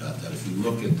concern about that. If you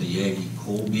look at the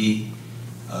Yagi-Colby,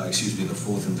 the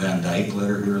Fourth and Van Dyke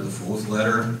letter here, the fourth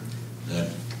letter, that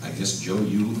I guess, Joe,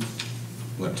 you,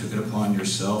 took it upon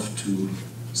yourself to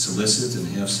solicit and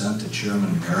have sent to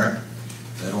Chairman Merrick.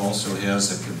 That also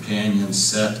has a companion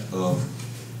set of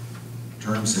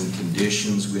terms and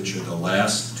conditions, which are the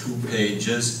last 2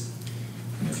 pages.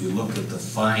 And if you look at the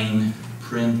fine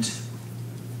print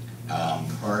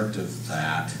part of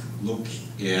that, look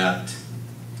at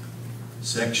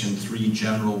Section 3,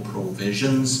 General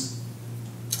Provisions,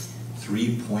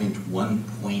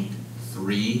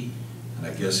 3.1.3. And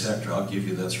I guess, Hector, I'll give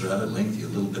you, that's rather lengthy, a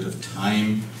little bit of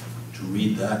time to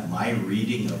read that. My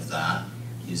reading of that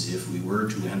is if we were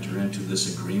to enter into this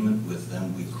agreement with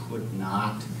them, we could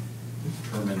not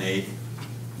terminate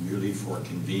merely for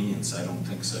convenience. I don't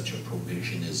think such a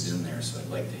provision is in there, so I'd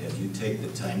like to have you take the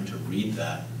time to read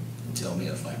that and tell me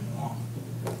if I'm wrong.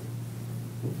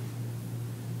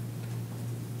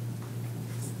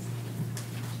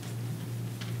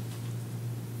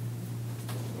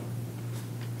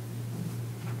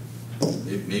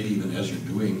 Maybe even as you're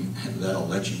doing that, I'll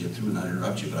let you get through and not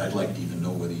interrupt you, but I'd like to even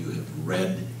know whether you have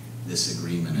read this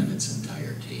agreement in its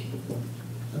entirety.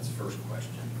 That's the first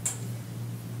question.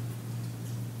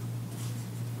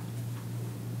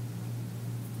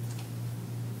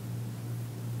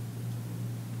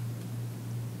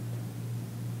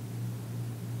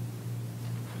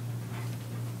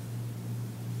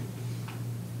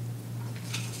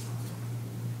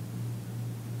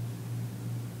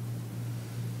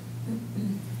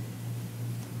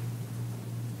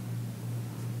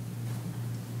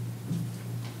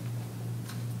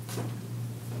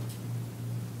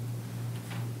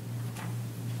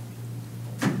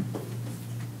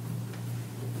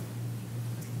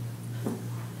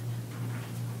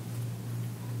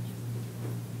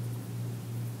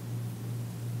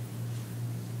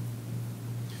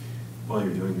 While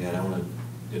you're doing that, I want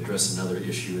to address another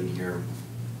issue in here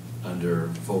under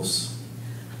FOS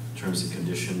terms and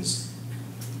conditions,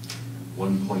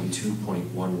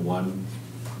 1.2.11,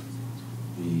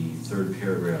 the third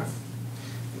paragraph.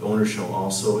 The owner shall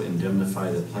also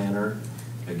indemnify the planner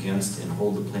against and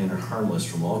hold the planner harmless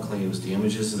from all claims,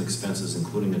 damages, and expenses,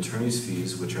 including attorney's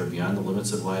fees, which are beyond the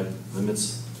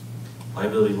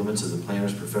liability limits of the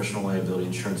planner's professional liability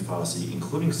insurance policy,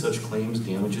 including such claims,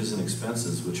 damages, and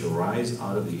expenses which arise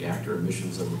out of the act or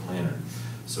omissions of the planner.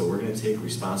 So we're going to take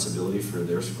responsibility for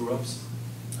their screw-ups?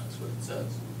 That's what it says.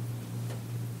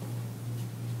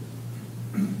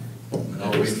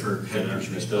 I'll wait for Hector's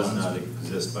response. It does not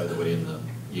exist, by the way, in the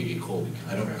Yagi-Colby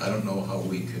contract. I don't know how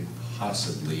we could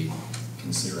possibly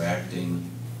consider acting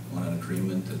on an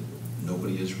agreement that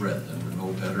nobody has read. And we're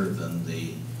no better than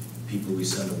the people we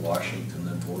send to Washington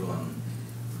that vote on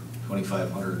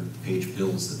 2,500-page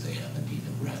bills that they haven't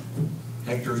even read.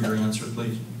 Hector, your answer,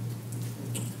 please.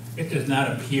 It does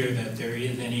not appear that there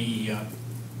is any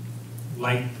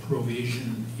like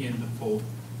provision in the full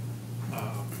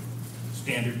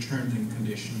standard terms and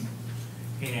conditions.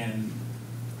 And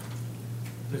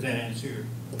does that answer?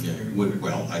 Yeah,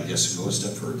 well, I guess go a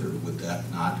step further. Would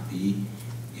that not be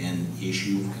an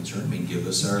issue of concern? I mean, give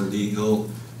us some legal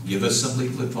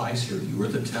advice here. You are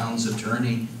the town's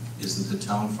attorney. Isn't the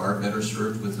town far better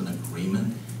served with an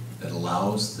agreement that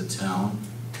allows the town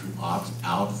to opt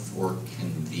out for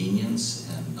convenience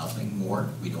and nothing more?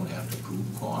 We don't have to prove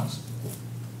cause.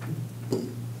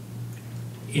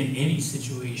 In any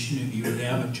situation, if you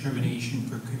have a termination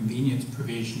for convenience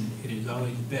provision, it is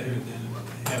always better than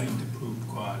having to prove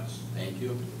cause. Thank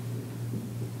you.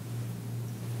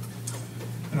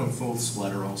 I know Foth's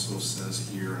letter also says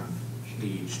here on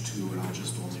page 2, and I'll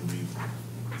just only read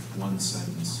one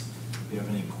sentence. If you have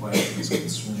any questions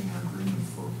concerning our agreement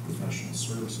for professional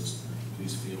services,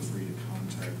 please feel free to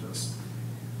contact us.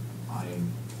 I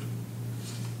am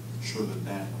sure that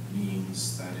that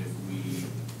means that if we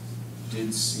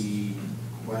did see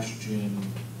question,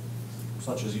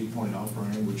 such as you pointed out,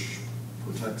 Brian, which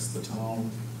protects the town,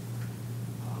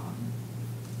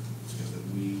 that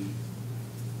we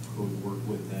could work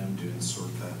with them to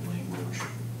insert that language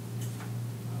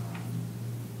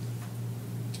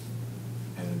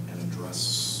and address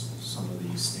some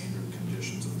of the standard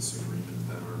conditions of this agreement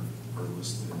that are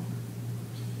listed,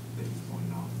 that you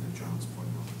pointed out, that John's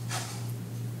pointed out.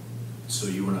 So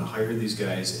you want to hire these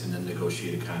guys and then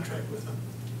negotiate a contract with them?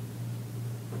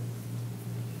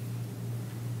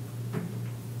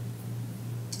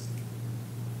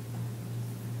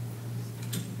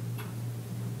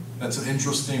 That's an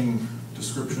interesting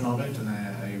description of it, and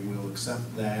I will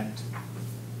accept that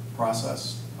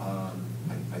process.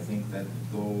 I think that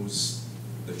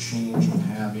the change of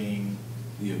having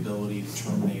the ability to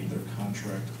terminate their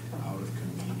contract out of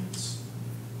convenience,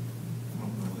 I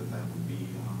don't know that would be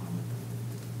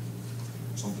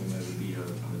something that would be a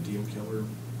deal killer.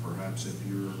 Perhaps if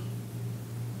you're,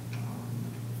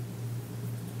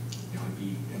 I'd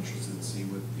be interested to see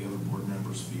what the other board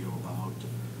members feel about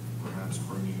perhaps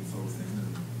bringing both in,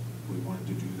 and if we wanted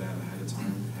to do that ahead of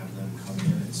time, have them come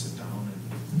in and sit down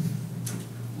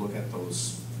and look at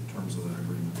those terms of that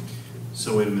agreement.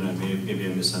 So wait a minute, maybe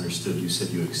I misunderstood. You said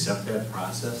you accept that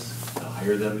process to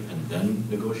hire them and then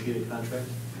negotiate a contract?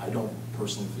 I don't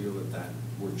personally feel that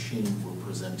we're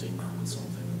presenting them with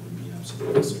something that would be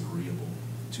absolutely disagreeable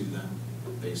to them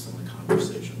based on the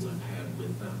conversations I've had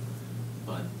with them.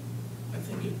 But I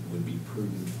think it would be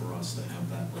prudent for us to have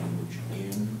that language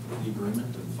in the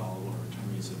agreement and follow our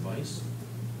attorney's advice.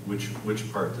 Which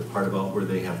part? The part about where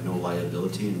they have no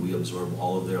liability and we absorb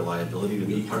all of their liability? To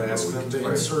We the part could where ask we them can to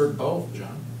fire insert both,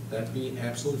 John. That'd be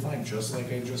absolutely fine, just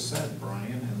like I just said,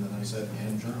 Brian, and then I said,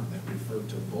 and John, that referred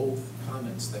to both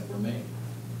comments that were made.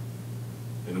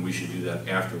 And we should do that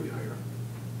after we hire them.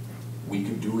 We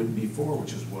could do it before,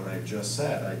 which is what I just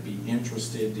said. I'd be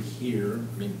interested to hear,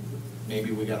 I mean,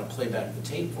 maybe we gotta play back the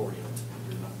tape for you.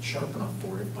 You're not sharp enough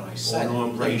for it, but I said. Oh, no,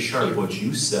 I'm pretty right sharp. here. What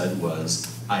you said was,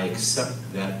 I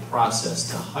accept that process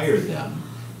to hire them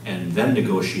and then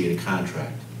negotiate a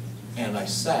contract. And I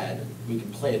said, we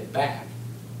can play it back,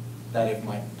 that if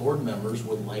my board members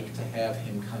would like to have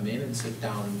him come in and sit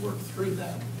down and work through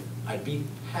that, I'd be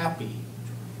happy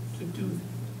to do that.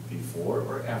 Before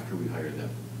or after we hire them?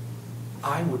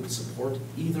 I would support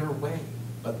either way,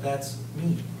 but that's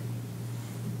me.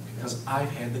 Because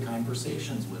I've had the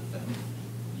conversations with them.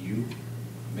 You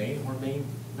may or may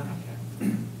not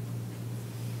have.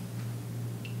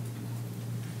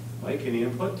 Mike, any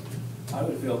input? I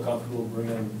would feel comfortable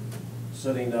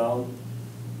sitting down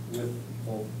with,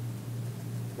 well,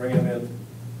 bring them in,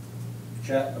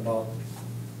 chat about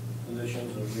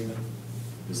conditions of agreement.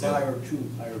 Is that- Prior to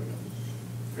hire them.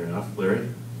 Fair enough. Larry?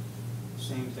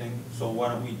 Same thing, so why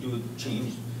don't we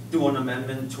do an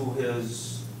amendment to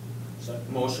his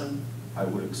motion? I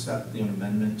would accept the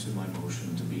amendment to my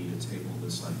motion to be to table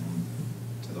this item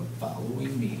to the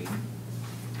following meeting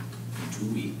in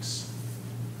 2 weeks,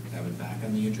 have it back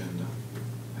on the agenda,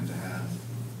 and to have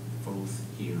both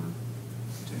here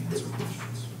to answer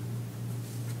questions.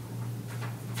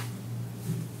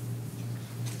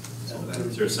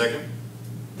 Is there a second?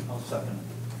 I'll second it.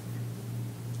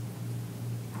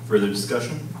 Further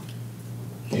discussion?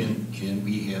 Can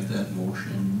we have that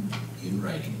motion in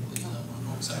writing, please? I want to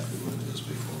know exactly what it is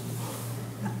before we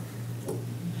vote.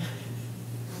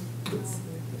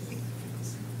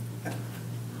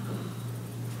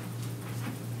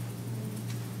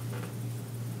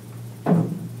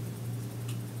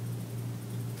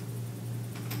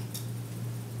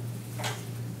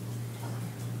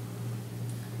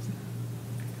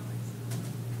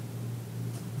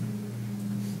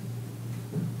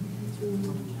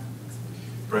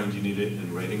 Brian, do you need it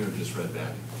in writing or just read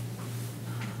back?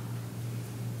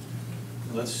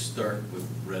 Let's start with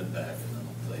red back and then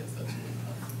I'll play if that's what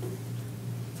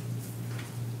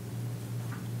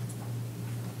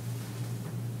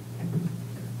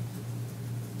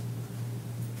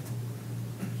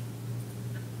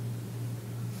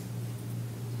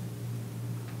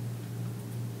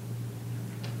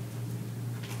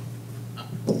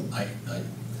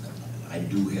I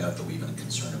do have, though, even a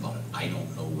concern about it. I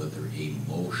don't know whether a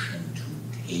motion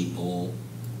to table,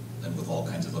 and with all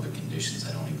kinds of other conditions,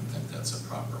 I don't even think that's a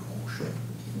proper motion.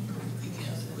 Perfectly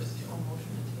candid with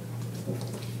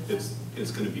you.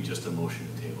 It's gonna be just a motion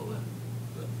to table then.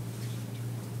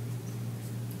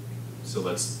 So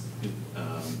let's,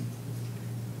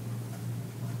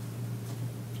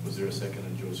 was there a second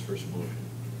on Joe's first motion?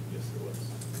 Yes, there was.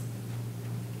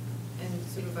 And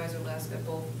Supervisor Laska,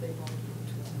 both, they both moved.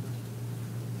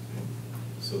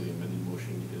 So the amended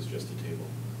motion is just a table.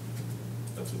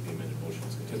 That's what the amended motion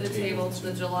is gonna The be. table to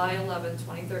the July 11,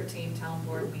 2013 Town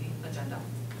Board meeting agenda.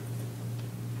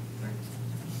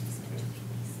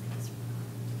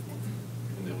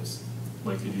 And that was,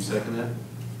 Mike, did you second that?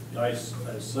 Larry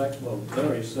seconded the second one, but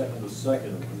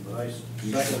I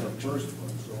seconded the first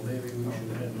one, so maybe we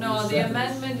should have. No, the seconds.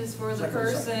 amendment is for the Second.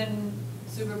 person,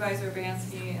 Supervisor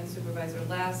Vansky and Supervisor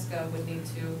Laska would need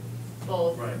to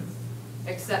both Right,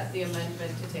 accept the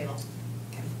amendment to table.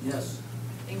 yes.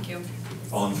 Thank you.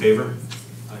 All in favor?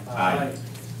 Aye.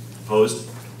 Opposed?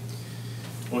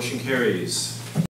 Motion carries.